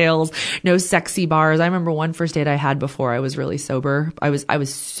cocktails, no sexy bars. I remember one first date I had before I was really sober. I was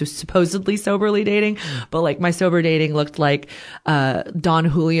supposedly soberly dating, but like my sober dating looked like Don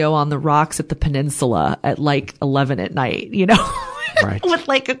Julio on the rocks at the Peninsula at like 11 at night, you know. Right. With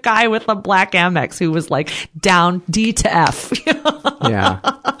like a guy with a black Amex who was like down D to F. Yeah.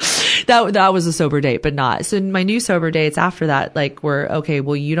 That was a sober date, but not. So my new sober dates after that, like were, okay,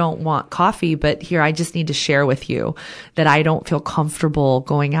 well, you don't want coffee, but here, I just need to share with you that I don't feel comfortable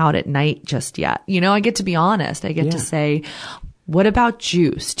going out at night just yet. You know, I get to be honest. I get to say, what about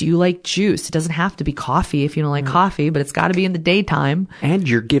juice? Do you like juice? It doesn't have to be coffee if you don't like coffee, but it's got to be in the daytime. And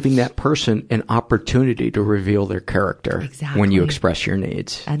you're giving that person an opportunity to reveal their character when you express your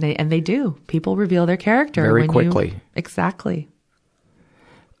needs. And they do. People reveal their character very quickly. Exactly.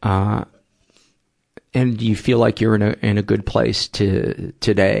 And you feel like you're in a good place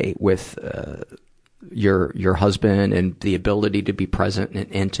today with your husband and the ability to be present and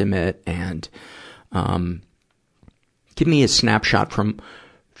intimate, and give me a snapshot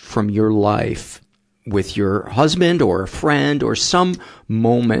from your life with your husband or a friend or some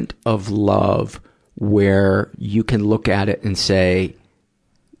moment of love where you can look at it and say,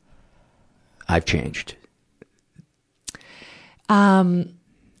 I've changed.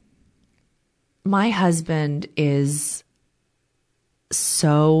 My husband is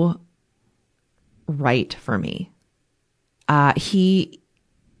so right for me. He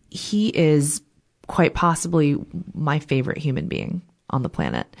is quite possibly my favorite human being on the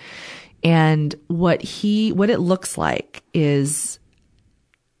planet. And what it looks like is,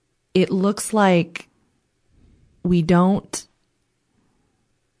 it looks like we don't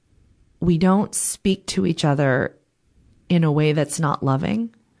speak to each other in a way that's not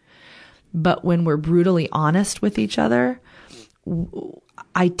loving. But when we're brutally honest with each other,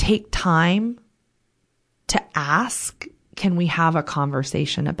 I take time to ask, can we have a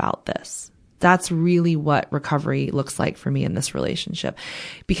conversation about this? That's really what recovery looks like for me in this relationship.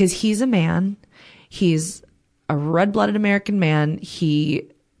 Because he's a man. He's a red-blooded American man. He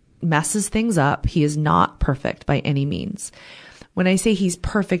messes things up. He is not perfect by any means. When I say he's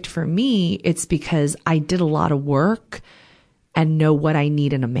perfect for me, it's because I did a lot of work and know what I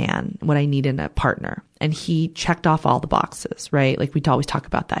need in a man, what I need in a partner. And he checked off all the boxes, right? Like we always talk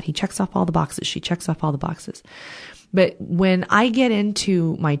about that. He checks off all the boxes. She checks off all the boxes. But when I get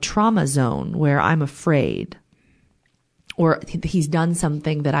into my trauma zone where I'm afraid, or he's done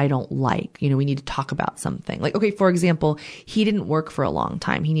something that I don't like, you know, we need to talk about something. Like, okay, for example, he didn't work for a long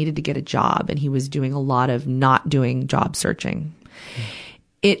time. He needed to get a job and he was doing a lot of not doing job searching.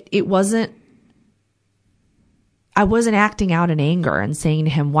 I wasn't acting out in anger and saying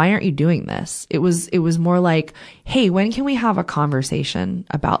to him, why aren't you doing this? It was more like, hey, when can we have a conversation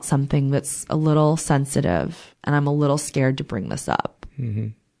about something that's a little sensitive and I'm a little scared to bring this up? Mm-hmm.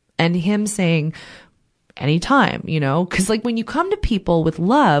 And him saying, anytime, you know, because like when you come to people with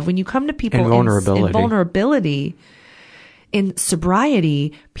love, when you come to people in vulnerability, in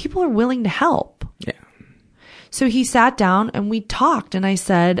sobriety, people are willing to help. Yeah. So he sat down and we talked and I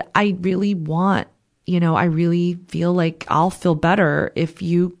said, I really feel like I'll feel better if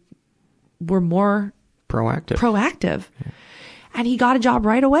you were more proactive. Yeah. And he got a job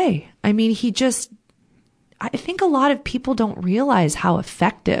right away. I mean, I think a lot of people don't realize how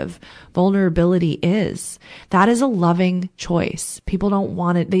effective vulnerability is. That is a loving choice. People don't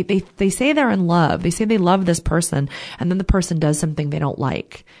want it. They say they're in love. They say they love this person and then the person does something they don't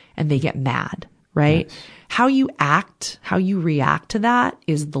like and they get mad, right? Yes. How you act, how you react to that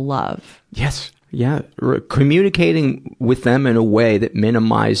is the love. Yes. Yeah. Communicating with them in a way that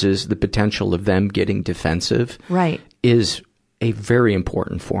minimizes the potential of them getting defensive. Right. Is a very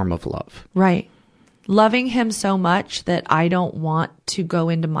important form of love. Right. Loving him so much that I don't want to go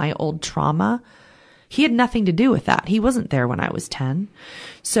into my old trauma. He had nothing to do with that. He wasn't there when I was 10.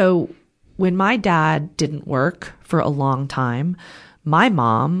 So when my dad didn't work for a long time, my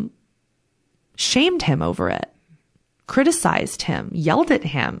mom shamed him over it, criticized him, yelled at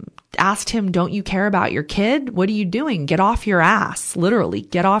him, asked him, don't you care about your kid? What are you doing? Get off your ass. Literally,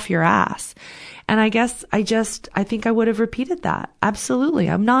 get off your ass. And I guess I think I would have repeated that. Absolutely.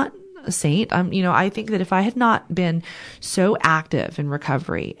 I'm not a saint. I think that if I had not been so active in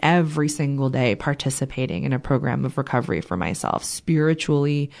recovery every single day, participating in a program of recovery for myself,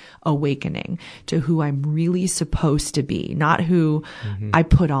 spiritually awakening to who I'm really supposed to be, not who I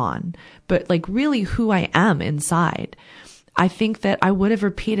put on, but like really who I am inside. I think that I would have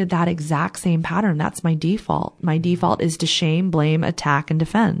repeated that exact same pattern. That's my default. My default is to shame, blame, attack, and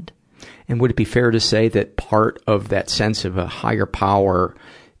defend. And would it be fair to say that part of that sense of a higher power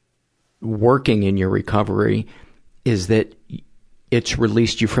working in your recovery is that it's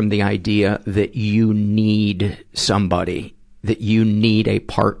released you from the idea that you need somebody, that you need a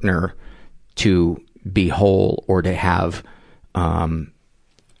partner to be whole or to have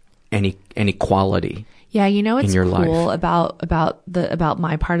any quality. Yeah, you know, it's in your cool life. about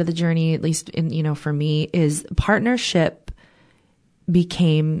my part of the journey, at least in, you know, for me, is partnership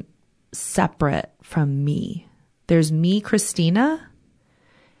became separate from me. There's me, Christina,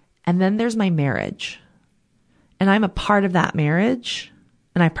 and then there's my marriage. And I'm a part of that marriage,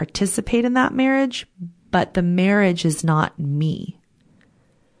 and I participate in that marriage, but the marriage is not me.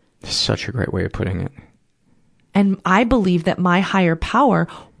 Such a great way of putting it. And I believe that my higher power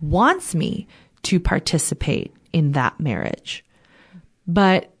wants me to participate in that marriage.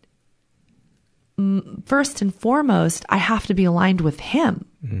 But first and foremost, I have to be aligned with him,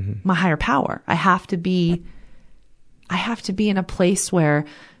 my higher power. I have to be in a place where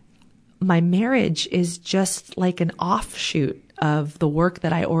my marriage is just like an offshoot of the work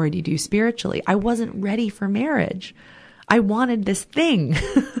that I already do spiritually. I wasn't ready for marriage. I wanted this thing.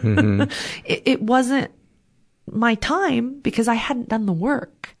 It wasn't my time because I hadn't done the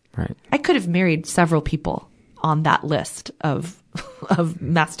work. Right. I could have married several people on that list of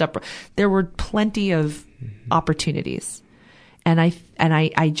messed up. There were plenty of opportunities. And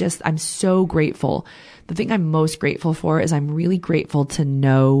I'm so grateful. The thing I'm most grateful for is I'm really grateful to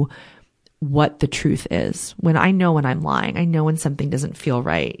know what the truth is. When I'm lying, I know when something doesn't feel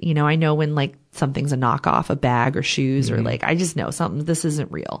right. You know, I know when like something's a knockoff, a bag or shoes, or like, I just know this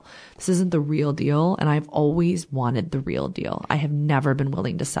isn't real. This isn't the real deal. And I've always wanted the real deal. I have never been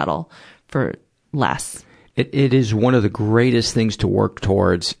willing to settle for less. It is one of the greatest things to work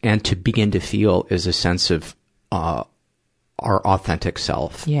towards and to begin to feel is a sense of, our authentic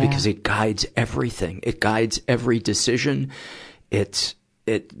self, because it guides everything. It guides every decision. It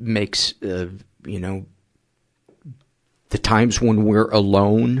makes, you know, the times when we're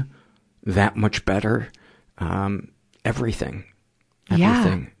alone that much better. Everything.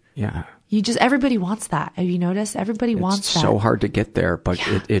 Yeah. Everybody wants that. Have you noticed? Everybody wants that. It's so hard to get there, but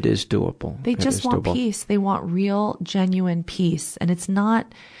it is doable. They just want peace. They want real, genuine peace. And it's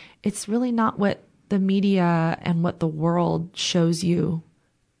really not what the media and what the world shows you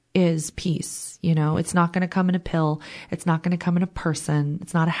is peace. You know, it's not going to come in a pill. It's not going to come in a person.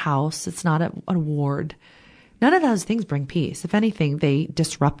 It's not a house. It's not an award. None of those things bring peace. If anything, they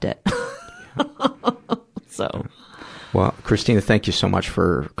disrupt it. So. Well, Christina, thank you so much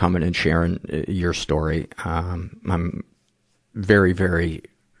for coming and sharing your story. I'm very, very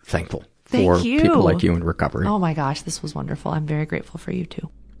thankful for people like you in recovery. Oh my gosh, this was wonderful. I'm very grateful for you too.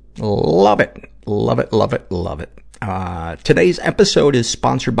 Love it. Love it, love it, love it. Today's episode is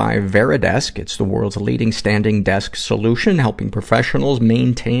sponsored by Veridesk. It's the world's leading standing desk solution, helping professionals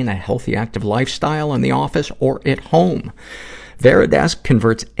maintain a healthy, active lifestyle in the office or at home. Veridesk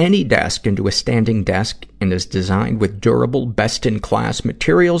converts any desk into a standing desk and is designed with durable, best-in-class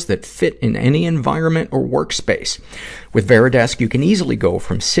materials that fit in any environment or workspace. With Veridesk, you can easily go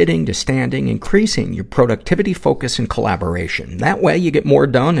from sitting to standing, increasing your productivity, focus, and collaboration. That way, you get more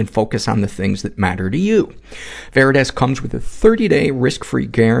done and focus on the things that matter to you. Veridesk comes with a 30-day risk-free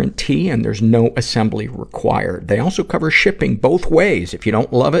guarantee, and there's no assembly required. They also cover shipping both ways. If you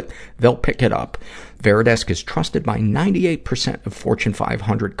don't love it, they'll pick it up. Veridesk is trusted by 98% of Fortune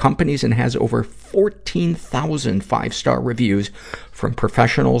 500 companies and has over 14,000 five-star reviews from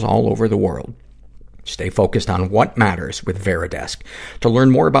professionals all over the world. Stay focused on what matters with Veridesk. To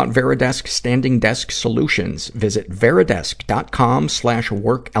learn more about Veridesk standing desk solutions, visit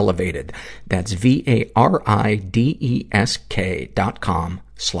veridesk.com/workelevated. That's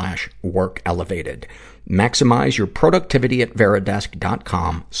VARIDESK.com/workelevated. Maximize your productivity at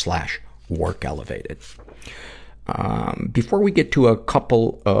veridesk.com/workelevated. Before we get to a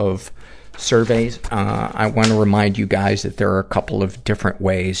couple of surveys, I want to remind you guys that there are a couple of different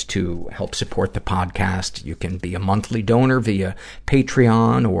ways to help support the podcast. You can be a monthly donor via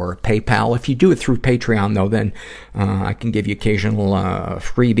Patreon or PayPal. If you do it through Patreon, though, then I can give you occasional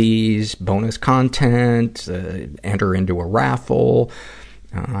freebies, bonus content, enter into a raffle.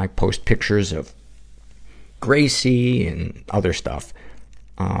 I post pictures of Gracie and other stuff.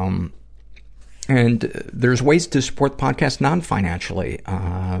 And there's ways to support the podcast non-financially.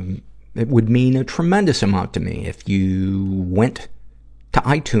 It would mean a tremendous amount to me if you went to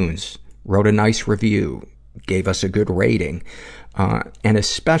iTunes, wrote a nice review, gave us a good rating, and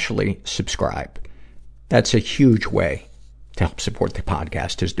especially subscribe. That's a huge way to help support the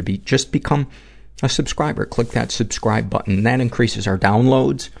podcast, is to just become a subscriber. Click that subscribe button. That increases our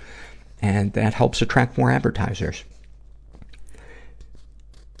downloads, and that helps attract more advertisers.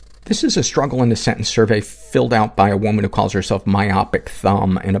 This is a struggle in a sentence survey filled out by a woman who calls herself Myopic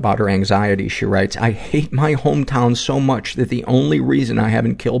Thumb, and about her anxiety, she writes, I hate my hometown so much that the only reason I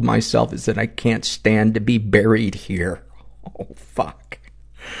haven't killed myself is that I can't stand to be buried here. Oh, fuck.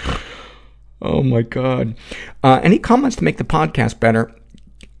 Oh, my God. Any comments to make the podcast better?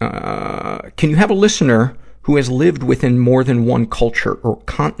 Can you have a listener who has lived within more than one culture or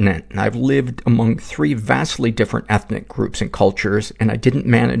continent? I've lived among 3 vastly different ethnic groups and cultures, and I didn't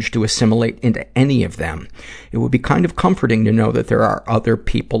manage to assimilate into any of them. It would be kind of comforting to know that there are other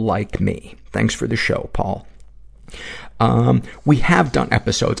people like me. Thanks for the show, Paul. We have done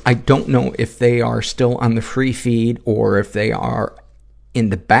episodes. I don't know if they are still on the free feed or if they are in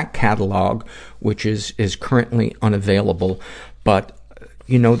the back catalog, which is currently unavailable. But,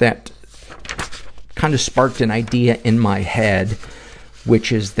 that kind of sparked an idea in my head,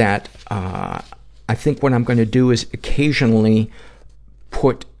 which is that I think what I'm going to do is occasionally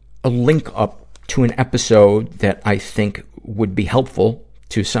put a link up to an episode that I think would be helpful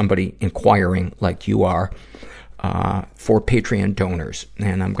to somebody inquiring like you are, for Patreon donors.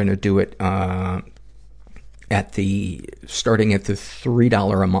 And I'm going to do it starting at the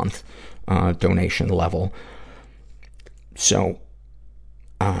 $3 a month donation level. So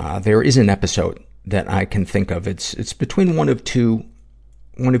there is an episode that I can think of. It's between one of two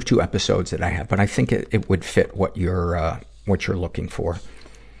episodes that I have, but I think it would fit what you're looking for.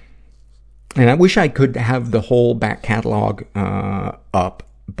 And I wish I could have the whole back catalog up,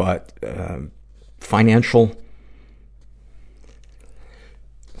 but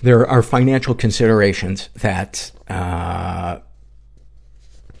there are financial considerations that have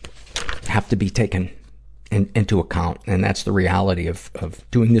to be taken into account, and that's the reality of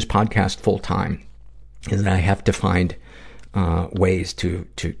doing this podcast full time, is that I have to find ways to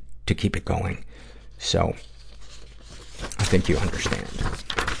keep it going. So I think you understand.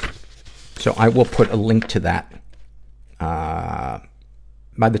 So I will put a link to that by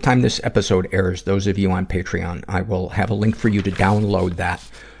the time this episode airs. Those of you on Patreon, I will have a link for you to download that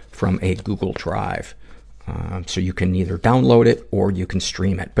from a Google Drive. So you can either download it or you can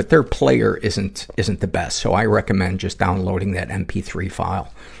stream it, but their player isn't the best. So I recommend just downloading that MP3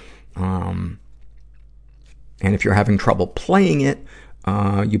 file. And if you're having trouble playing it,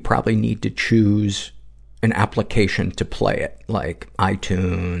 you probably need to choose an application to play it, like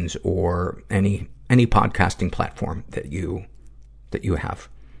iTunes or any podcasting platform that you have.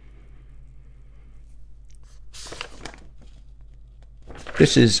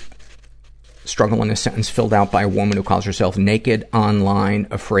 This is Struggle in a Sentence filled out by a woman who calls herself Naked Online,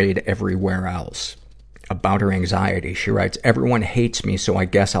 Afraid Everywhere Else. About her anxiety, she writes, everyone hates me, so I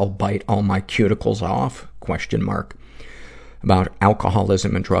guess I'll bite all my cuticles off? ? About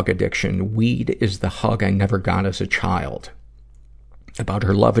alcoholism and drug addiction, weed is the hug I never got as a child. About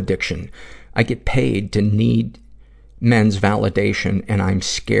her love addiction, I get paid to need men's validation and I'm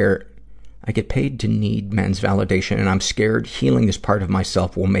scared. Healing this part of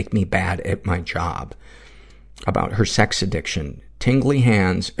myself will make me bad at my job. About her sex addiction, tingly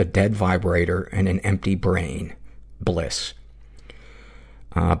hands, a dead vibrator, and an empty brain. Bliss.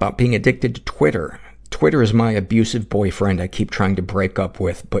 About being addicted to Twitter. Twitter is my abusive boyfriend I keep trying to break up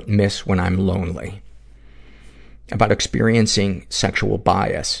with, but miss when I'm lonely. About experiencing sexual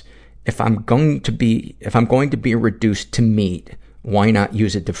bias. If I'm going to be reduced to meat, why not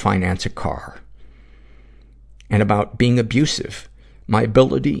use it to finance a car? And about being abusive. My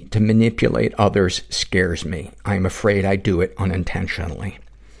ability to manipulate others scares me. I'm afraid I do it unintentionally.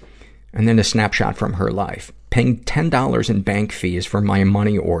 And then a snapshot from her life. Paying $10 in bank fees for my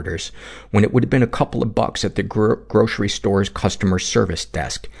money orders when it would have been a couple of bucks at the grocery store's customer service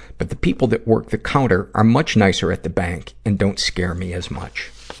desk. But the people that work the counter are much nicer at the bank and don't scare me as much.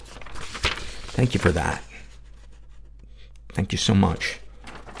 Thank you for that. Thank you so much.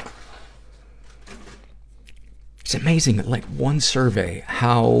 It's amazing, like one survey,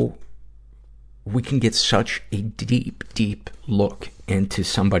 how we can get such a deep, deep look into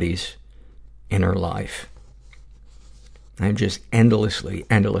somebody's inner life. I'm just endlessly,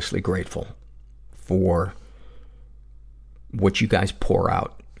 endlessly grateful for what you guys pour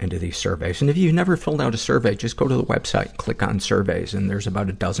out into these surveys. And if you've never filled out a survey, just go to the website, click on surveys, and there's about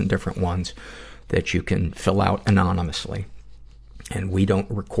a dozen different ones that you can fill out anonymously. And we don't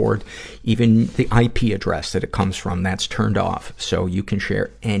record even the IP address that it comes from. That's turned off. So you can share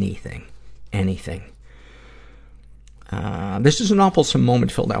anything. This is an awfulsome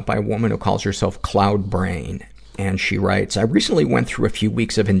moment filled out by a woman who calls herself Cloud Brain. And she writes, I recently went through a few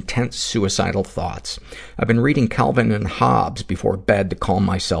weeks of intense suicidal thoughts. I've been reading Calvin and Hobbes before bed to calm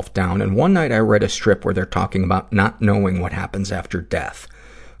myself down. And one night I read a strip where they're talking about not knowing what happens after death.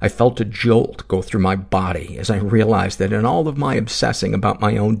 I felt a jolt go through my body as I realized that in all of my obsessing about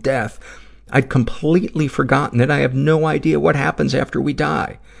my own death, I'd completely forgotten that I have no idea what happens after we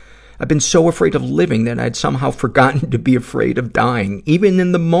die. I've been so afraid of living that I'd somehow forgotten to be afraid of dying. Even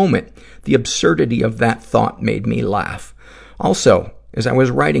in the moment, the absurdity of that thought made me laugh. Also, as I was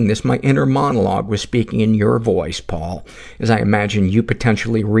writing this, my inner monologue was speaking in your voice, Paul, as I imagine you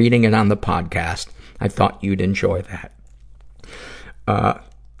potentially reading it on the podcast. I thought you'd enjoy that.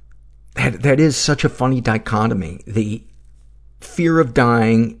 That is such a funny dichotomy. The fear of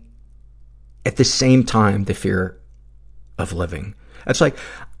dying, at the same time, the fear of living. It's like,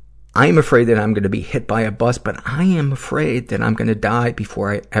 I'm afraid that I'm going to be hit by a bus, but I am afraid that I'm going to die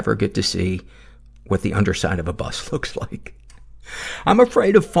before I ever get to see what the underside of a bus looks like. I'm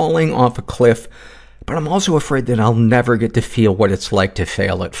afraid of falling off a cliff, but I'm also afraid that I'll never get to feel what it's like to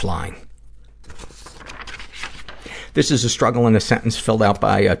fail at flying. This is a struggle in a sentence filled out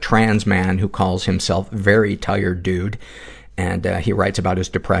by a trans man who calls himself Very Tired Dude. And he writes about his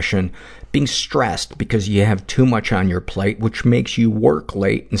depression. Being stressed because you have too much on your plate, which makes you work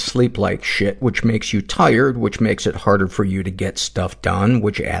late and sleep like shit, which makes you tired, which makes it harder for you to get stuff done,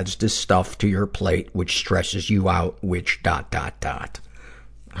 which adds to stuff to your plate, which stresses you out, which ... Oh,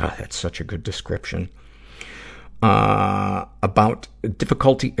 that's such a good description. About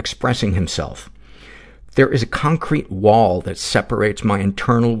difficulty expressing himself. There is a concrete wall that separates my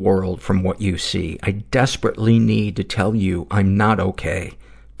internal world from what you see. I desperately need to tell you I'm not okay,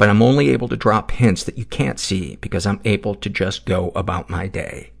 but I'm only able to drop hints that you can't see because I'm able to just go about my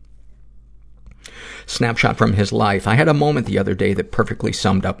day. Snapshot from his life. I had a moment the other day that perfectly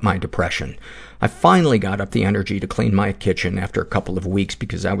summed up my depression. I finally got up the energy to clean my kitchen after a couple of weeks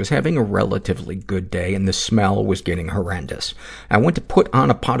because I was having a relatively good day and the smell was getting horrendous. I went to put on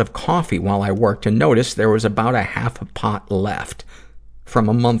a pot of coffee while I worked and noticed there was about a half a pot left from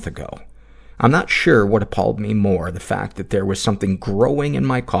a month ago. I'm not sure what appalled me more, the fact that there was something growing in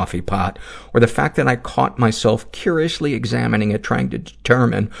my coffee pot, or the fact that I caught myself curiously examining it, trying to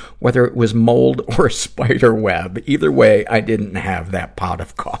determine whether it was mold or a spider web. Either way, I didn't have that pot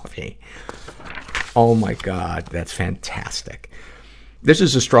of coffee. Oh my God, that's fantastic. This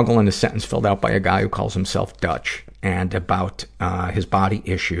is a struggle in a sentence filled out by a guy who calls himself Dutch, and about his body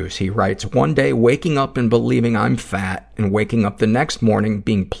issues. He writes, one day waking up and believing I'm fat, and waking up the next morning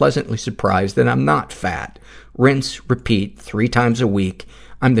being pleasantly surprised that I'm not fat. Rinse, repeat 3 times a week.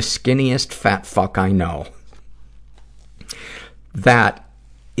 I'm the skinniest fat fuck I know. That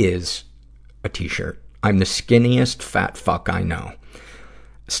is a t-shirt. I'm the skinniest fat fuck I know.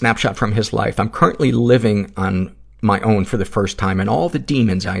 Snapshot from his life. I'm currently living on my own for the first time, and all the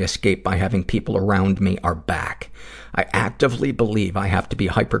demons I escaped by having people around me are back. I actively believe I have to be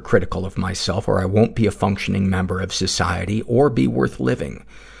hypercritical of myself or I won't be a functioning member of society or be worth living.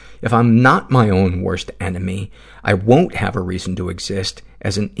 If I'm not my own worst enemy, I won't have a reason to exist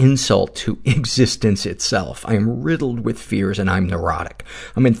as an insult to existence itself. I am riddled with fears and I'm neurotic.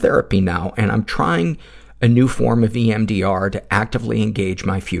 I'm in therapy now and I'm trying a new form of EMDR to actively engage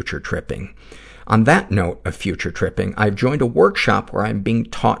my future tripping. On that note of future tripping, I've joined a workshop where I'm being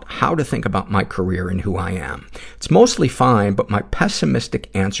taught how to think about my career and who I am. It's mostly fine, but my pessimistic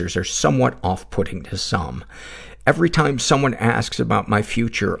answers are somewhat off-putting to some. Every time someone asks about my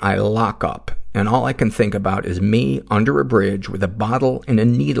future, I lock up, and all I can think about is me under a bridge with a bottle and a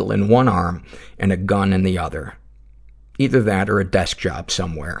needle in one arm and a gun in the other. Either that or a desk job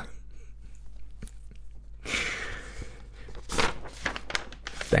somewhere.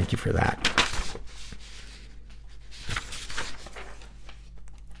 Thank you for that.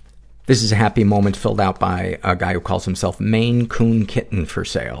 This is a happy moment filled out by a guy who calls himself Maine Coon Kitten for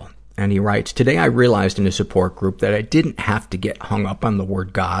Sale. And he writes, today I realized in a support group that I didn't have to get hung up on the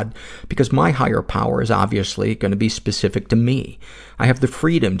word God because my higher power is obviously going to be specific to me. I have the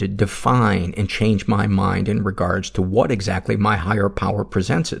freedom to define and change my mind in regards to what exactly my higher power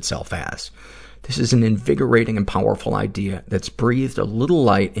presents itself as. This is an invigorating and powerful idea that's breathed a little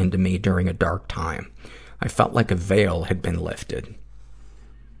light into me during a dark time. I felt like a veil had been lifted.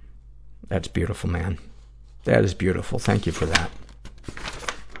 That's beautiful, man. That is beautiful. Thank you for that.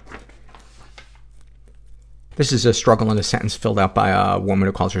 This is a struggle in a sentence filled out by a woman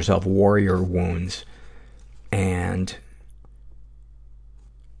who calls herself Warrior Wounds. And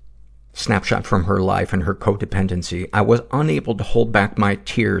snapshot from her life and her codependency. I was unable to hold back my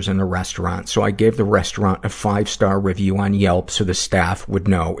tears in a restaurant, so I gave the restaurant a 5-star review on Yelp so the staff would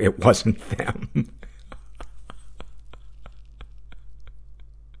know it wasn't them.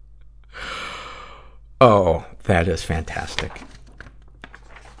 Oh, that is fantastic.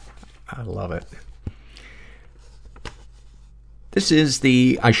 I love it. This is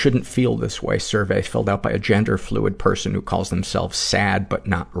the I Shouldn't Feel This Way survey filled out by a gender fluid person who calls themselves sad but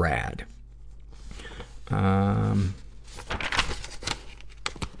not rad. How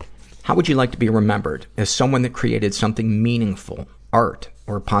would you like to be remembered? As someone that created something meaningful, art,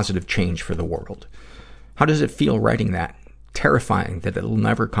 or a positive change for the world? How does it feel writing that? Terrifying that it'll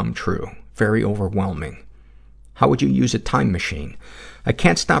never come true. Very overwhelming. How would you use a time machine? I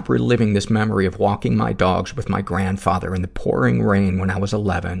can't stop reliving this memory of walking my dogs with my grandfather in the pouring rain when I was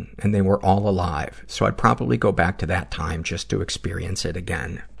 11, and they were all alive. So I'd probably go back to that time just to experience it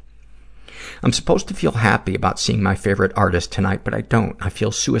again. I'm supposed to feel happy about seeing my favorite artist tonight, but I don't. I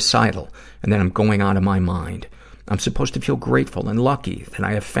feel suicidal, and then I'm going out of my mind. I'm supposed to feel grateful and lucky that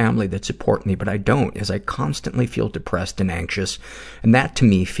I have family that support me, but I don't, as I constantly feel depressed and anxious, and that to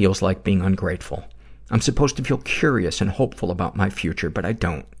me feels like being ungrateful. I'm supposed to feel curious and hopeful about my future, but I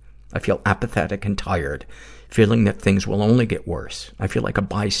don't. I feel apathetic and tired, feeling that things will only get worse. I feel like a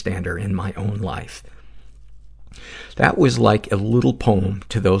bystander in my own life. That was like a little poem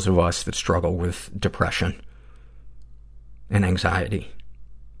to those of us that struggle with depression and anxiety.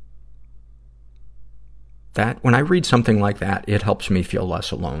 When I read something like that, it helps me feel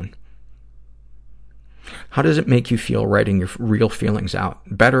less alone. How does it make you feel writing your real feelings out?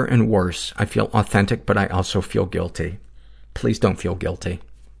 Better and worse. I feel authentic, but I also feel guilty. Please don't feel guilty.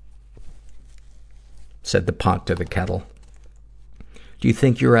 Said the pot to the kettle. Do you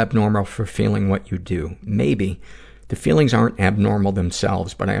think you're abnormal for feeling what you do? Maybe. The feelings aren't abnormal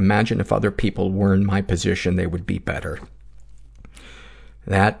themselves, but I imagine if other people were in my position, they would be better.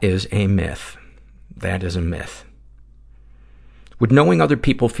 That is a myth. That is a myth. Would knowing other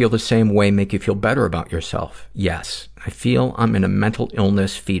people feel the same way make you feel better about yourself? Yes. I feel I'm in a mental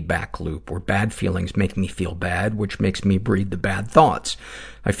illness feedback loop where bad feelings make me feel bad, which makes me breed the bad thoughts.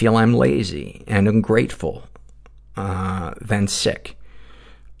 I feel I'm lazy and ungrateful, then sick.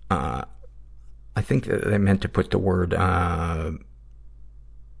 I think that they meant to put the word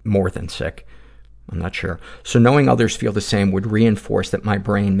more than sick. I'm not sure. So knowing others feel the same would reinforce that my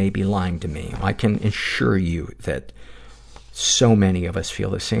brain may be lying to me. I can assure you that so many of us feel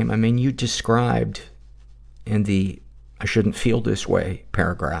the same. I mean, you described in the I shouldn't feel this way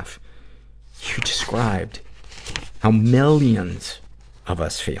paragraph, you described how millions of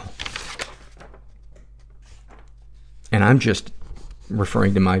us feel. And I'm just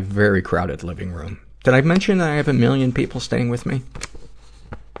referring to my very crowded living room. Did I mention that I have 1 million people staying with me?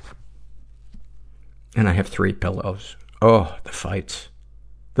 And I have 3 pillows. Oh, the fights.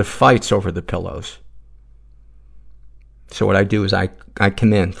 The fights over the pillows. So what I do is I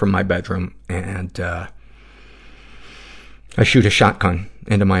come in from my bedroom and I shoot a shotgun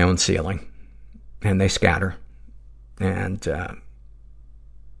into my own ceiling. And they scatter. And then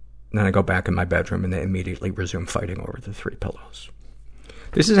I go back in my bedroom and they immediately resume fighting over the 3 pillows.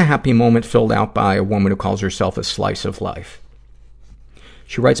 This is a happy moment filled out by a woman who calls herself a slice of life.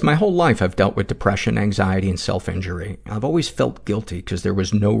 She writes, my whole life I've dealt with depression, anxiety, and self-injury. I've always felt guilty because there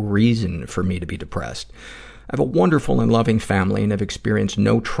was no reason for me to be depressed. I have a wonderful and loving family and have experienced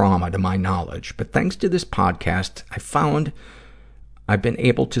no trauma to my knowledge. But thanks to this podcast, I found I've been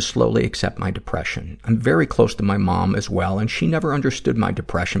able to slowly accept my depression. I'm very close to my mom as well, and she never understood my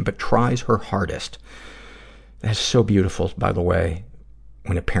depression, but tries her hardest. That's so beautiful, by the way,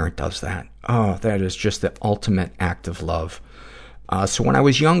 when a parent does that. Oh, that is just the ultimate act of love. So when I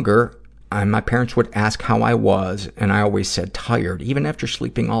was younger, my parents would ask how I was, and I always said tired. Even after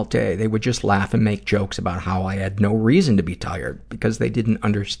sleeping all day, they would just laugh and make jokes about how I had no reason to be tired because they didn't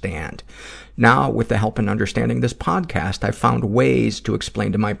understand. Now, with the help and understanding this podcast, I've found ways to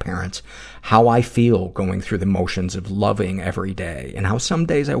explain to my parents how I feel going through the motions of loving every day, and how some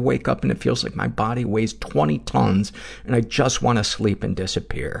days I wake up and it feels like my body weighs 20 tons and I just want to sleep and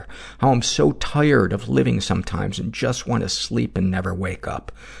disappear. How I'm so tired of living sometimes and just want to sleep and never wake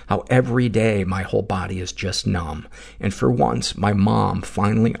up. How every day my whole body is just numb. And for once, my mom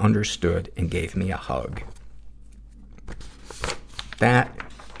finally understood and gave me a hug. That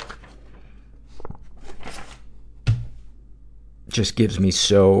just gives me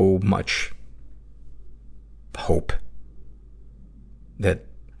so much hope that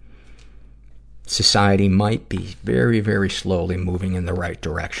society might be very, very slowly moving in the right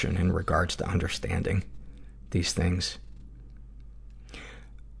direction in regards to understanding these things.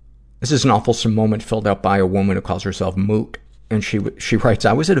 This is an awfulsome moment filled out by a woman who calls herself Moot. And she writes,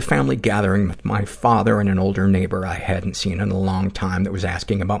 I was at a family gathering with my father and an older neighbor I hadn't seen in a long time that was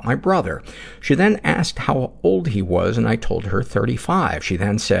asking about my brother. She then asked how old he was, and I told her 35. She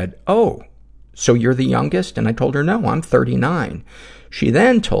then said, oh, "So you're the youngest?" And I told her, "No, I'm 39. She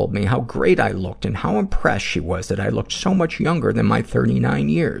then told me how great I looked and how impressed she was that I looked so much younger than my 39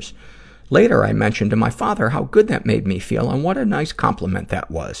 years. Later, I mentioned to my father how good that made me feel and what a nice compliment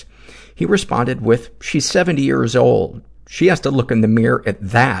that was. He responded with, "She's 70 years old. She has to look in the mirror at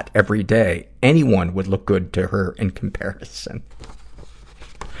that every day. Anyone would look good to her in comparison."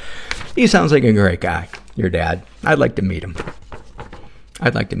 He sounds like a great guy, your dad. I'd like to meet him.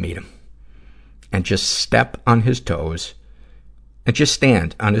 I'd like to meet him. And just step on his toes. And just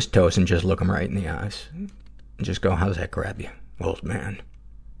stand on his toes and just look him right in the eyes. And just go, "How's that grab you, old man?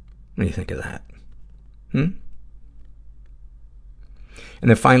 What do you think of that?" And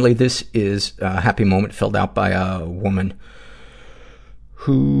then finally, this is a happy moment filled out by a woman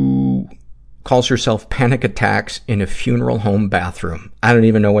who calls herself Panic Attacks in a Funeral Home Bathroom. I don't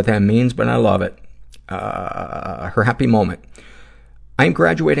even know what that means, but I love it. Her happy moment. "I'm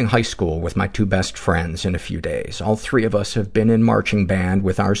graduating high school with my 2 best friends in a few days. All 3 of us have been in marching band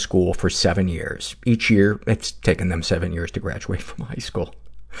with our school for 7 years. Each year, it's taken them 7 years to graduate from high school.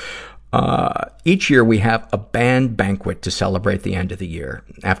 Each year we have a band banquet to celebrate the end of the year.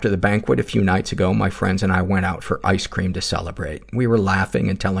 After the banquet a few nights ago, my friends and I went out for ice cream to celebrate. We were laughing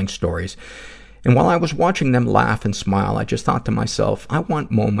and telling stories. And while I was watching them laugh and smile, I just thought to myself, I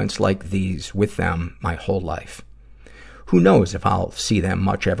want moments like these with them my whole life. Who knows if I'll see them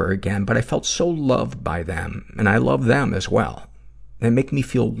much ever again, but I felt so loved by them, and I love them as well. They make me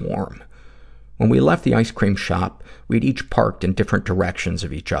feel warm. When we left the ice cream shop, we'd each parked in different directions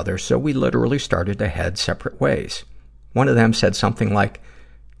of each other, so we literally started to head separate ways. One of them said something like,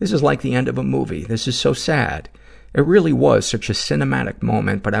 "This is like the end of a movie. This is so sad." It really was such a cinematic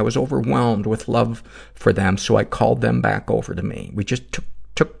moment, but I was overwhelmed with love for them, so I called them back over to me. We just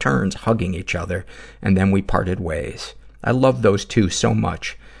took turns hugging each other, and then we parted ways. I love those 2 so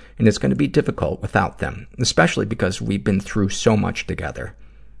much, and it's going to be difficult without them, especially because we've been through so much together.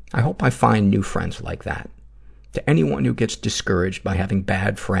 I hope I find new friends like that. To anyone who gets discouraged by having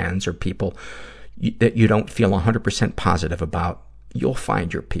bad friends or people that you don't feel 100% positive about, you'll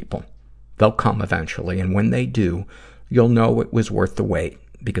find your people. They'll come eventually, and when they do, you'll know it was worth the wait,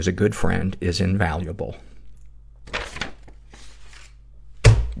 because a good friend is invaluable.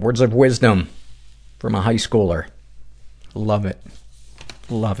 Words of wisdom from a high schooler. Love it.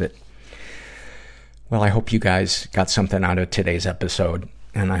 Love it. Well, I hope you guys got something out of today's episode.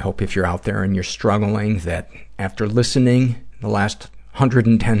 And I hope if you're out there and you're struggling, that after listening the last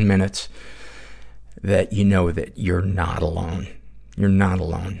 110 minutes, that you know that you're not alone. You're not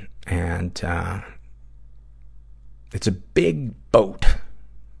alone. And it's a big boat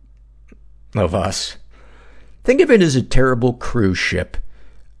of us. Think of it as a terrible cruise ship,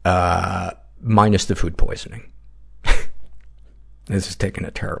 minus the food poisoning. This is taking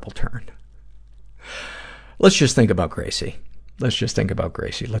a terrible turn. Let's just think about Gracie. Let's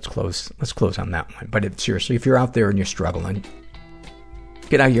close on that one. But seriously, if you're out there and you're struggling,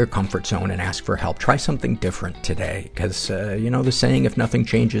 get out of your comfort zone and ask for help. Try something different today. Because, the saying, if nothing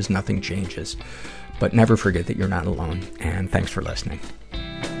changes, nothing changes. But never forget that you're not alone. And thanks for listening.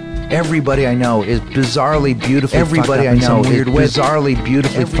 Everybody I know is bizarrely beautifully Everybody I know is bizarrely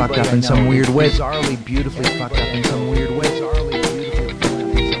beautifully fucked up in some weird way. Bizarrely beautifully fucked up in some weird way.